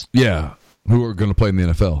DBs. Yeah, who are going to play in the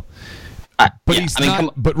NFL.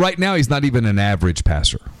 But right now he's not even an average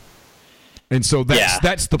passer. And so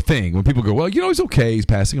that's the thing. When people go, well, he's okay, he's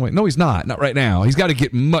passing. I'm like, no, he's not. Not right now. He's got to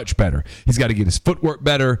get much better. He's got to get his footwork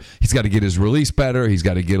better. He's got to get his release better. He's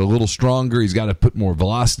got to get a little stronger. He's got to put more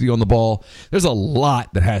velocity on the ball. There's a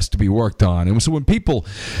lot that has to be worked on. And so when people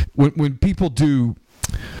do,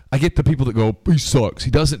 I get the people that go, he sucks.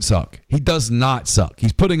 He doesn't suck. He does not suck.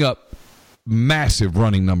 He's putting up massive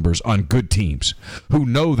running numbers on good teams who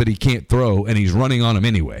know that he can't throw, and he's running on them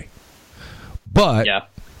anyway. But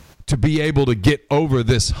to be able to get over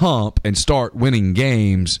this hump and start winning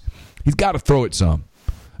games, he's got to throw it some.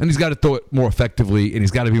 And he's got to throw it more effectively, and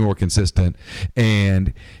he's got to be more consistent.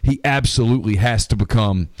 And he absolutely has to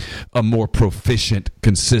become a more proficient,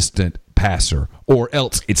 consistent passer, or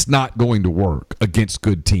else it's not going to work against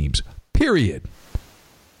good teams, period.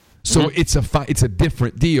 So it's a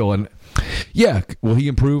different deal. And, yeah, will he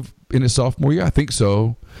improve in his sophomore year? I think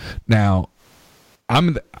so. Now,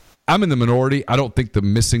 I'm in the minority. I don't think the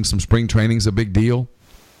missing some spring training is a big deal.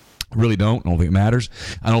 I really don't. I don't think it matters.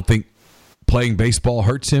 I don't think playing baseball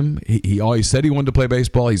hurts him. He always said he wanted to play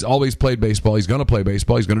baseball. He's always played baseball. He's going to play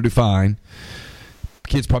baseball. He's going to do fine.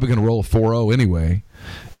 Kid's probably going to roll a 4.0 anyway.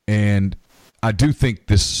 And I do think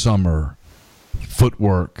this summer,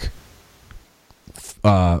 footwork,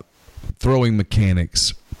 throwing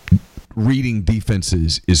mechanics, reading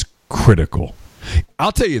defenses is critical.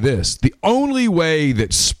 I'll tell you this, the only way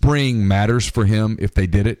that spring matters for him, if they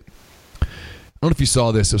did it, I don't know if you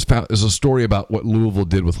saw this, there's a story about what Louisville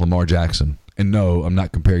did with Lamar Jackson. And no, I'm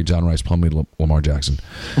not comparing John Rice Plumlee to Lamar Jackson.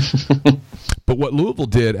 But what Louisville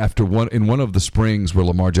did in one of the springs where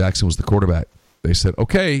Lamar Jackson was the quarterback, they said,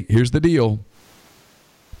 okay, here's the deal.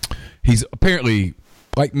 He's apparently,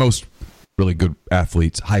 like most really good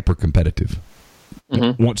athletes, hyper-competitive.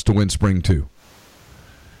 Mm-hmm. Wants to win spring too.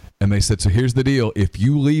 And they said, so here's the deal. If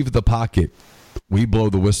you leave the pocket, we blow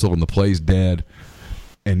the whistle and the play's dead,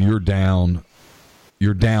 and you're down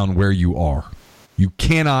where you are. You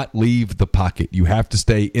cannot leave the pocket. You have to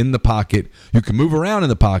stay in the pocket. You can move around in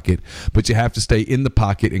the pocket, but you have to stay in the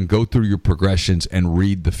pocket and go through your progressions and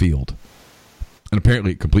read the field. And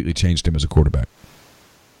apparently it completely changed him as a quarterback.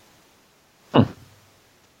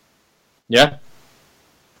 Yeah.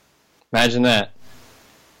 Imagine that.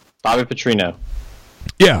 Bobby Petrino.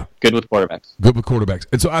 Yeah. Good with quarterbacks. Good with quarterbacks.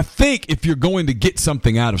 And so I think if you're going to get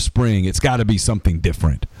something out of spring, it's got to be something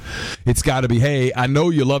different. It's got to be, hey, I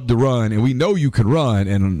know you love to run, and we know you can run,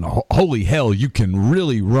 and holy hell, you can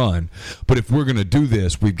really run. But if we're going to do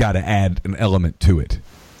this, we've got to add an element to it.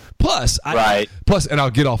 Plus, and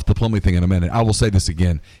I'll get off the Plumlee thing in a minute. I will say this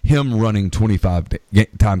again. Him running 25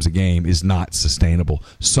 times a game is not sustainable.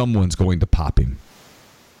 Someone's going to pop him.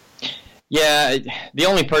 Yeah, the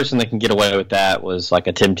only person that can get away with that was like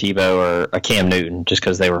a Tim Tebow or a Cam Newton, just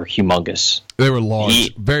because they were humongous. They were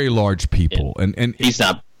large, very large people, and he's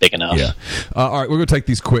not big enough. Yeah. All right, we're going to take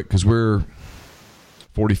these quick because we're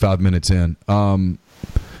 45 minutes in.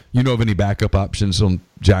 You know of any backup options on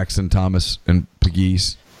Jackson, Thomas, and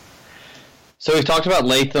Pegues? So we've talked about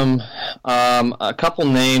Latham. A couple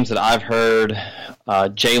names that I've heard: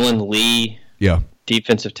 Jalen Lee. Yeah.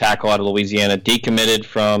 Defensive tackle out of Louisiana, decommitted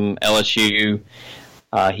from LSU.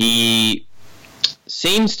 He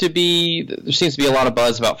seems to be there seems to be a lot of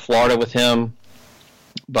buzz about Florida with him,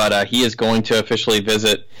 but he is going to officially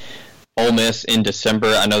visit Ole Miss in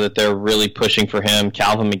December. I know that they're really pushing for him.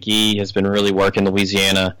 Calvin McGee has been really working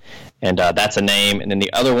Louisiana, and that's a name. And then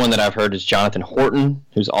the other one that I've heard is Jonathan Horton,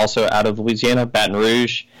 who's also out of Louisiana, Baton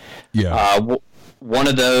Rouge. Yeah. One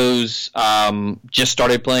of those just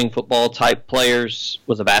started playing football type players,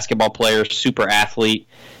 was a basketball player, super athlete,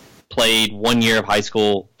 played 1 year of high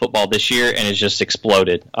school football this year, and has just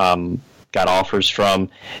exploded. Got offers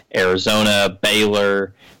from Arizona,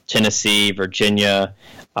 Baylor, Tennessee, Virginia.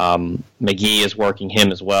 McGee is working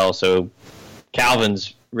him as well. So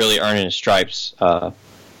Calvin's really earning his stripes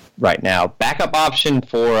right now. Backup option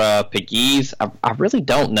for Pegues, I really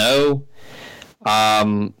don't know.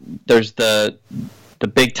 There's the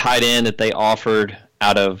big tight end that they offered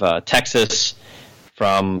out of Texas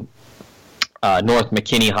from North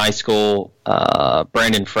McKinney High School,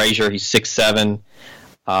 Brandon Frazier. He's 6'7",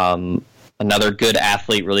 another good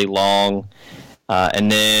athlete, really long.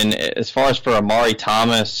 And then as far as for Amari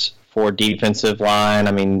Thomas for defensive line,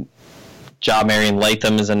 I mean, Ja Marion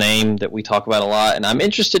Latham is a name that we talk about a lot, and I'm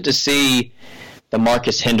interested to see the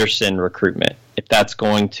Marcus Henderson recruitment. If that's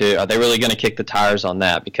going to, are they really going to kick the tires on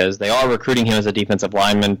that? Because they are recruiting him as a defensive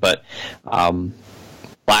lineman, but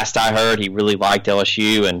last I heard, he really liked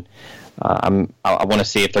LSU, and I want to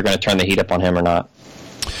see if they're going to turn the heat up on him or not.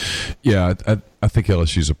 Yeah, I think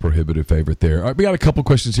LSU's a prohibitive favorite there. All right, we got a couple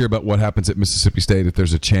questions here about what happens at Mississippi State if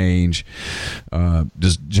there's a change.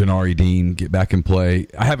 Does Janari Dean get back in play?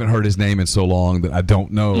 I haven't heard his name in so long that I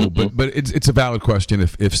don't know, but it's a valid question.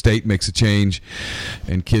 If State makes a change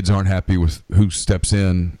and kids aren't happy with who steps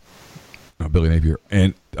in, Billy Napier,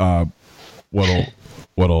 and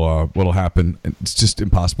what'll happen? It's just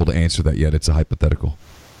impossible to answer that yet. It's a hypothetical.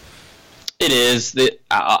 It is.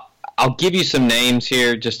 I'll give you some names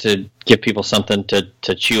here just to give people something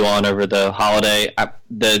to chew on over the holiday.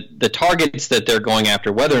 The targets that they're going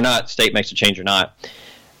after, whether or not State makes a change or not,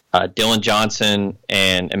 Dylan Johnson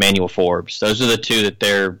and Emmanuel Forbes. Those are the two that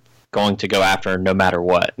they're going to go after no matter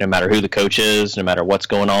what, no matter who the coach is, no matter what's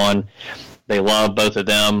going on. They love both of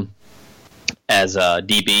them as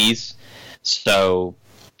DBs. So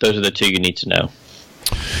those are the two you need to know.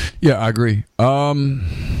 Yeah, I agree.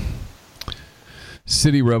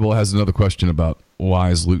 City Rebel has another question about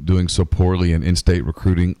why is Luke doing so poorly in in-state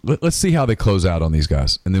recruiting. Let's see how they close out on these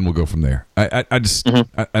guys, and then we'll go from there.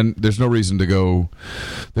 And there's no reason to go.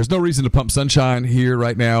 There's no reason to pump sunshine here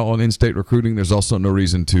right now on in-state recruiting. There's also no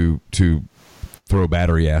reason to throw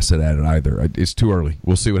battery acid at it either. It's too early.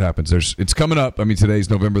 We'll see what happens. It's coming up. I mean, today's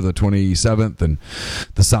November the 27th, and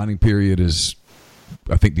the signing period is,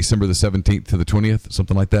 I think, December the 17th to the 20th,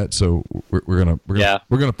 something like that. So we're gonna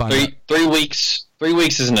find out. 3 weeks. 3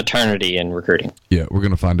 weeks is an eternity in recruiting. Yeah, we're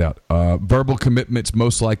gonna find out. Verbal commitments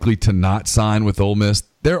most likely to not sign with Ole Miss.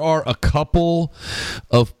 There are a couple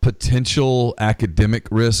of potential academic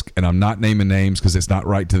risk, and I'm not naming names because it's not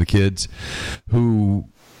right to the kids, who,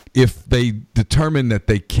 if they determine that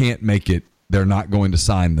they can't make it, they're not going to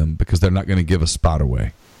sign them because they're not going to give a spot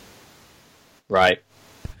away. Right.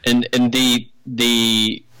 And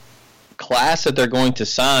the class that they're going to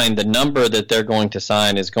sign, the number that they're going to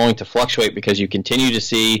sign is going to fluctuate because you continue to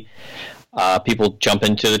see people jump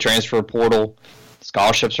into the transfer portal.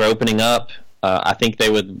 Scholarships are opening up. I think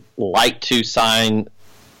they would like to sign,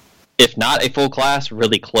 if not a full class,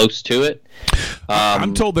 really close to it.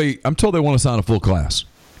 I'm told they want to sign a full class.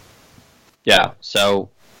 Yeah. So,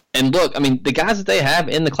 and look, I mean, the guys that they have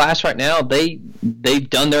in the class right now, they've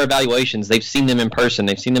done their evaluations. They've seen them in person.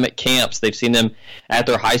 They've seen them at camps. They've seen them at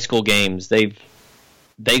their high school games. They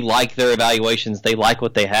like their evaluations. They like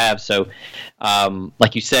what they have. So,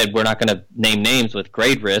 like you said, we're not going to name names with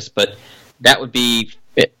grade risk, but that would be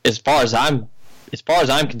as far as I'm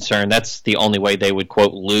concerned, that's the only way they would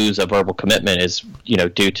quote lose a verbal commitment is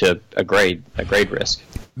due to a grade risk.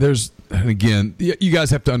 And again, you guys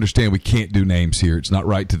have to understand we can't do names here. It's not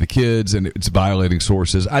right to the kids, and it's violating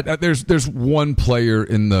sources. There's one player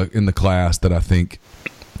in the class that I think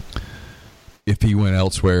if he went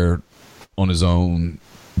elsewhere on his own,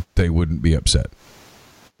 they wouldn't be upset.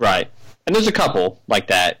 Right, and there's a couple like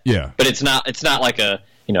that. Yeah, but it's not like a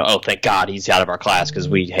oh, thank God he's out of our class because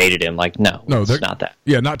we hated him. Like no, it's not that.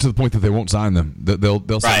 Yeah, not to the point that they won't sign them.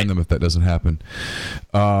 They'll sign them if that doesn't happen.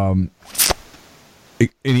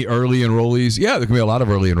 Any early enrollees? Yeah, there can be a lot of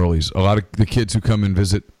early enrollees. A lot of the kids who come and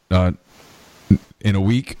visit in a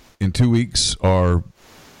week, in 2 weeks, are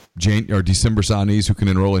December signees who can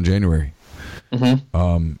enroll in January.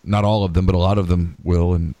 Mm-hmm. Not all of them, but a lot of them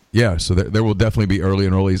will. And yeah, so there will definitely be early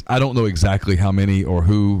enrollees. I don't know exactly how many or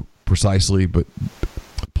who precisely, but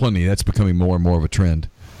plenty. That's becoming more and more of a trend.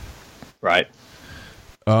 Right.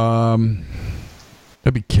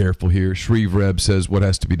 I'd be careful here. Shreve Reb says, what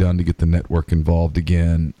has to be done to get the network involved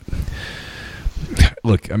again?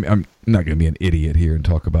 Look, I'm not going to be an idiot here and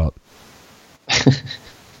talk about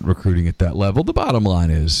recruiting at that level. The bottom line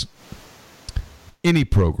is any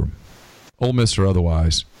program, Ole Miss or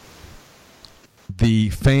otherwise, the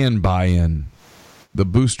fan buy-in, the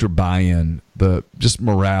booster buy-in, the just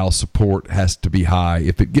morale support has to be high.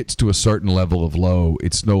 If it gets to a certain level of low,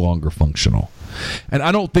 it's no longer functional. And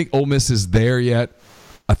I don't think Ole Miss is there yet.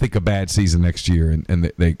 I think a bad season next year,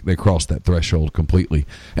 and they cross that threshold completely.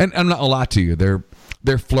 And I'm not gonna lie to you,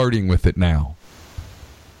 they're flirting with it now.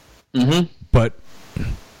 Mm-hmm. But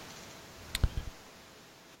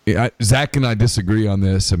Zach and I disagree on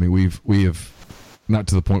this. I mean, we have not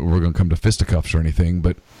to the point where we're going to come to fisticuffs or anything,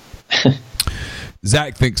 but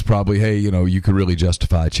Zach thinks probably, hey, you could really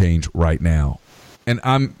justify change right now. And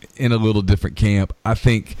I'm in a little different camp. I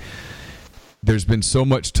think there's been so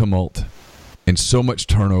much tumult and so much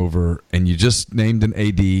turnover, and you just named an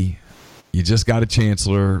AD. You just got a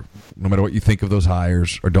chancellor, no matter what you think of those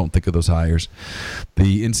hires or don't think of those hires.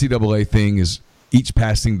 The NCAA thing is each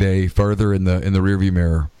passing day further in the rearview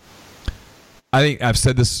mirror. I think I've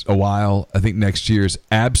said this a while. I think next year is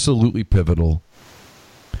absolutely pivotal.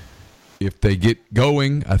 If they get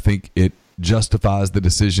going, I think it justifies the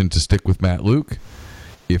decision to stick with Matt Luke.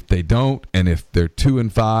 If they don't, and if they're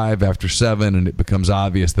 2-5 after 7 and it becomes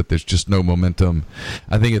obvious that there's just no momentum,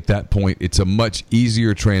 I think at that point it's a much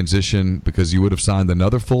easier transition because you would have signed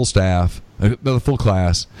another full staff, another full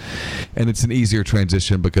class, and it's an easier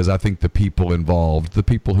transition because I think the people involved, the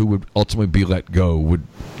people who would ultimately be let go, would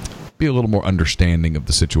be a little more understanding of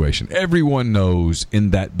the situation. Everyone knows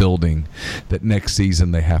in that building that next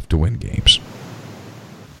season they have to win games.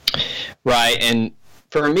 Right, and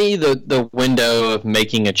for me, the window of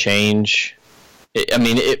making a change,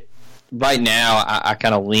 right now, I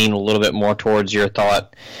kind of lean a little bit more towards your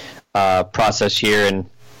thought process here, and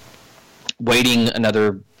waiting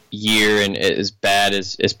another year, and as bad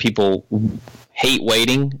as people hate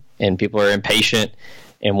waiting, and people are impatient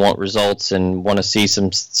and want results and want to see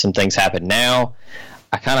some things happen now,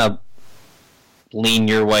 I kind of lean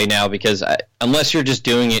your way now because unless you're just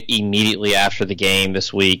doing it immediately after the game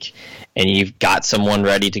this week and you've got someone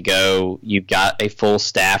ready to go, you've got a full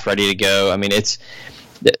staff ready to go. I mean, it's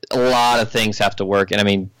a lot of things have to work. And I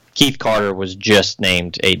mean, Keith Carter was just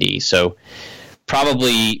named AD. So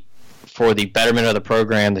probably for the betterment of the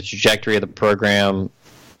program, the trajectory of the program,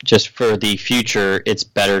 just for the future, it's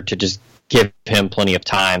better to just give him plenty of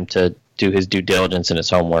time to do his due diligence and his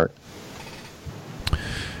homework.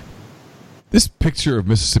 This picture of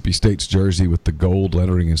Mississippi State's jersey with the gold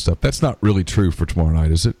lettering and stuff, that's not really true for tomorrow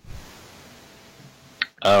night, is it?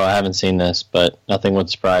 Oh, I haven't seen this, but nothing would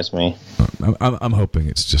surprise me. I'm hoping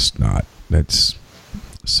it's just not. That's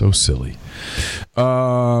so silly.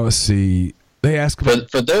 Let's see. They ask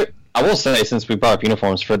about... For their... I will say, since we brought up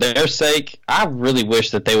uniforms, for their sake, I really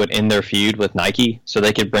wish that they would end their feud with Nike so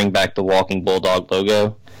they could bring back the Walking Bulldog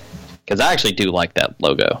logo. Because I actually do like that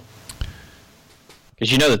logo.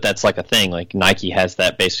 Because you know that's like a thing. Like Nike has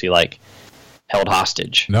that basically like held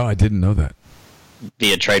hostage. No, I didn't know that.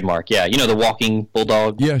 Via trademark. Yeah, you know the Walking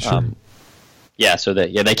Bulldog? Yeah, sure. So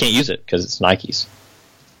they can't use it because it's Nike's.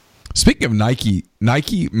 Speaking of Nike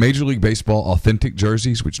Major League Baseball authentic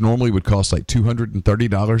jerseys, which normally would cost like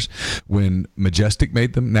 $230 when Majestic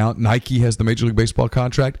made them. Now Nike has the Major League Baseball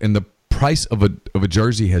contract, and the price of a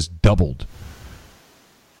jersey has doubled.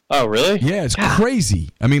 Oh, really? Yeah, it's crazy.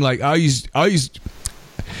 I mean, like I used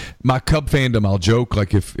my Cub fandom, I'll joke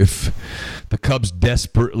like if the Cubs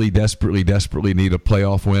desperately need a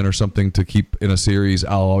playoff win or something to keep in a series,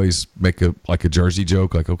 I'll always make a jersey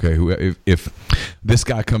joke like, okay, if this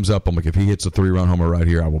guy comes up, I'm like, if he hits a 3-run homer right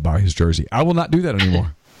here, I will buy his jersey. I will not do that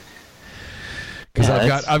anymore because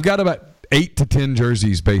I've got about 8 to 10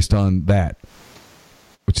 jerseys based on that,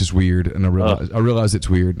 which is weird, and I realize it's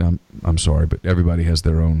weird. And I'm sorry, but everybody has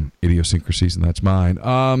their own idiosyncrasies, and that's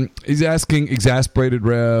mine. He's asking, exasperated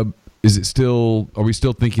Reb, are we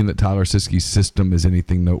still thinking that Tyler Siskey's system is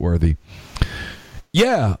anything noteworthy?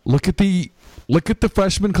 Yeah, look at the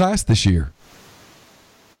freshman class this year.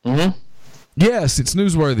 Mm-hmm. Yes, it's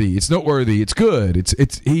newsworthy. It's noteworthy. It's good.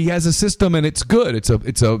 It's he has a system and it's good.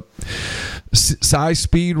 It's a size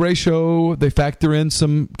speed ratio. They factor in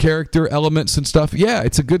some character elements and stuff. Yeah,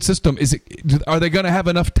 it's a good system. Are they going to have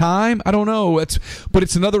enough time? I don't know. But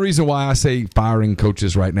it's another reason why I say firing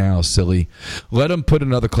coaches right now is silly. Let them put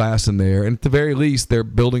another class in there, and at the very least, they're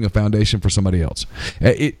building a foundation for somebody else.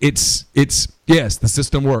 It's yes, the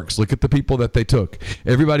system works. Look at the people that they took.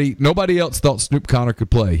 Nobody else thought Snoop Connor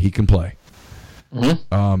could play. He can play.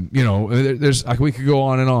 Mm-hmm. There's we could go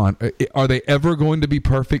on and on. Are they ever going to be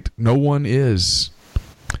perfect? No one is.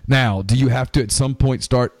 Now, do you have to at some point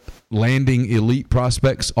start landing elite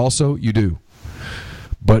prospects? Also, you do.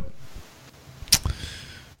 But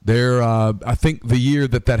I think the year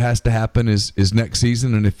that has to happen is next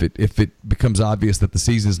season, and if it becomes obvious that the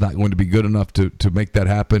season is not going to be good enough to make that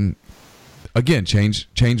happen, again,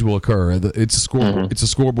 change will occur. It's a scoreboard. Mm-hmm. It's a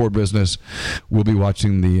scoreboard business. We'll be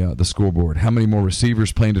watching the scoreboard. How many more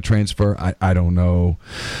receivers plan to transfer? I don't know.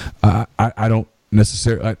 I don't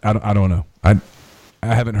necessarily. I don't know. I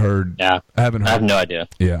haven't heard. Yeah, I haven't heard. I have no idea.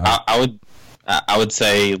 Yeah, I would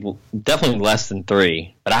say definitely less than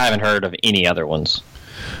 3, but I haven't heard of any other ones.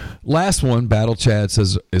 Last one. Battle Chad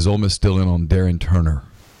says, is Ole Miss still in on Darren Turner?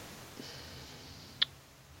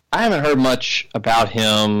 I haven't heard much about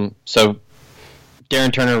him. So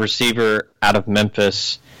Darren Turner, receiver out of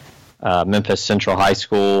Memphis Central High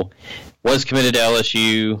School, was committed to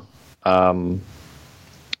LSU. And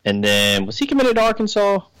then, was he committed to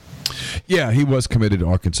Arkansas? Yeah, he was committed to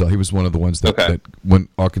Arkansas. He was one of the ones that when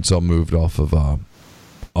Arkansas moved off of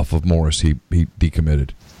Morris, he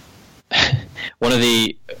decommitted.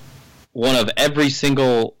 One of every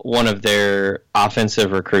single one of their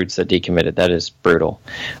offensive recruits that decommitted. That is brutal.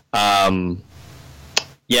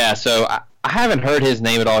 Yeah, so I haven't heard his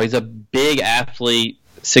name at all. He's a big athlete,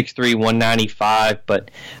 6'3", 195,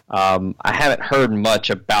 but I haven't heard much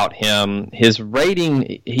about him. His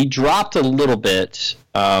rating, he dropped a little bit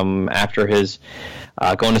after his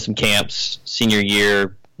going to some camps senior year,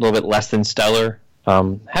 a little bit less than stellar.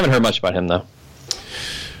 Haven't heard much about him, though.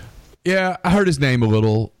 Yeah, I heard his name a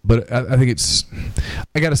little, but I think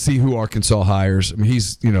I got to see who Arkansas hires. I mean,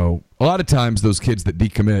 he's, a lot of times those kids that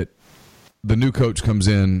decommit, the new coach comes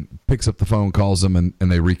in, picks up the phone, calls them, and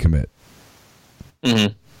they recommit.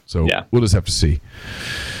 Mm-hmm. So We'll just have to see.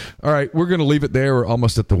 All right, we're going to leave it there. We're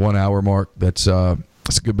almost at the 1 hour mark. That's a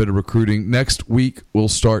good bit of recruiting. Next week, we'll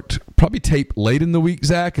start probably tape late in the week,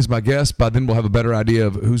 Zach, is my guess. By then, we'll have a better idea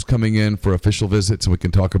of who's coming in for official visits, and we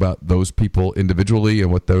can talk about those people individually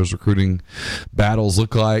and what those recruiting battles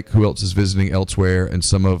look like, who else is visiting elsewhere, and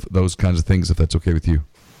some of those kinds of things, if that's okay with you.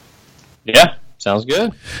 Yeah. Sounds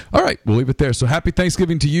good. All right, we'll leave it there. So happy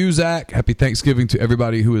Thanksgiving to you, Zach. Happy Thanksgiving to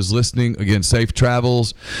everybody who is listening. Again, safe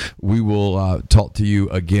travels. We will talk to you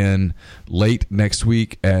again late next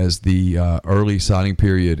week as the early signing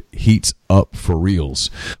period heats up for reals.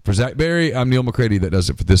 For Zach Berry, I'm Neil McCready. That does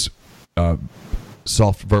it for this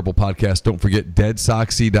Soft Verbal Podcast. Don't forget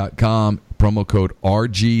deadsoxy.com. Promo code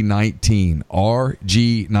RG19.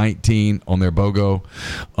 RG19 on their BOGO.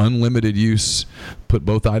 Unlimited use. Put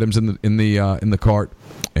both items in the cart,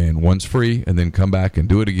 and one's free, and then come back and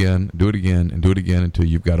do it again, and do it again until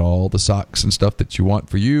you've got all the socks and stuff that you want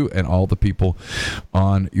for you and all the people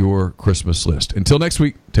on your Christmas list. Until next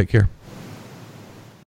week, take care.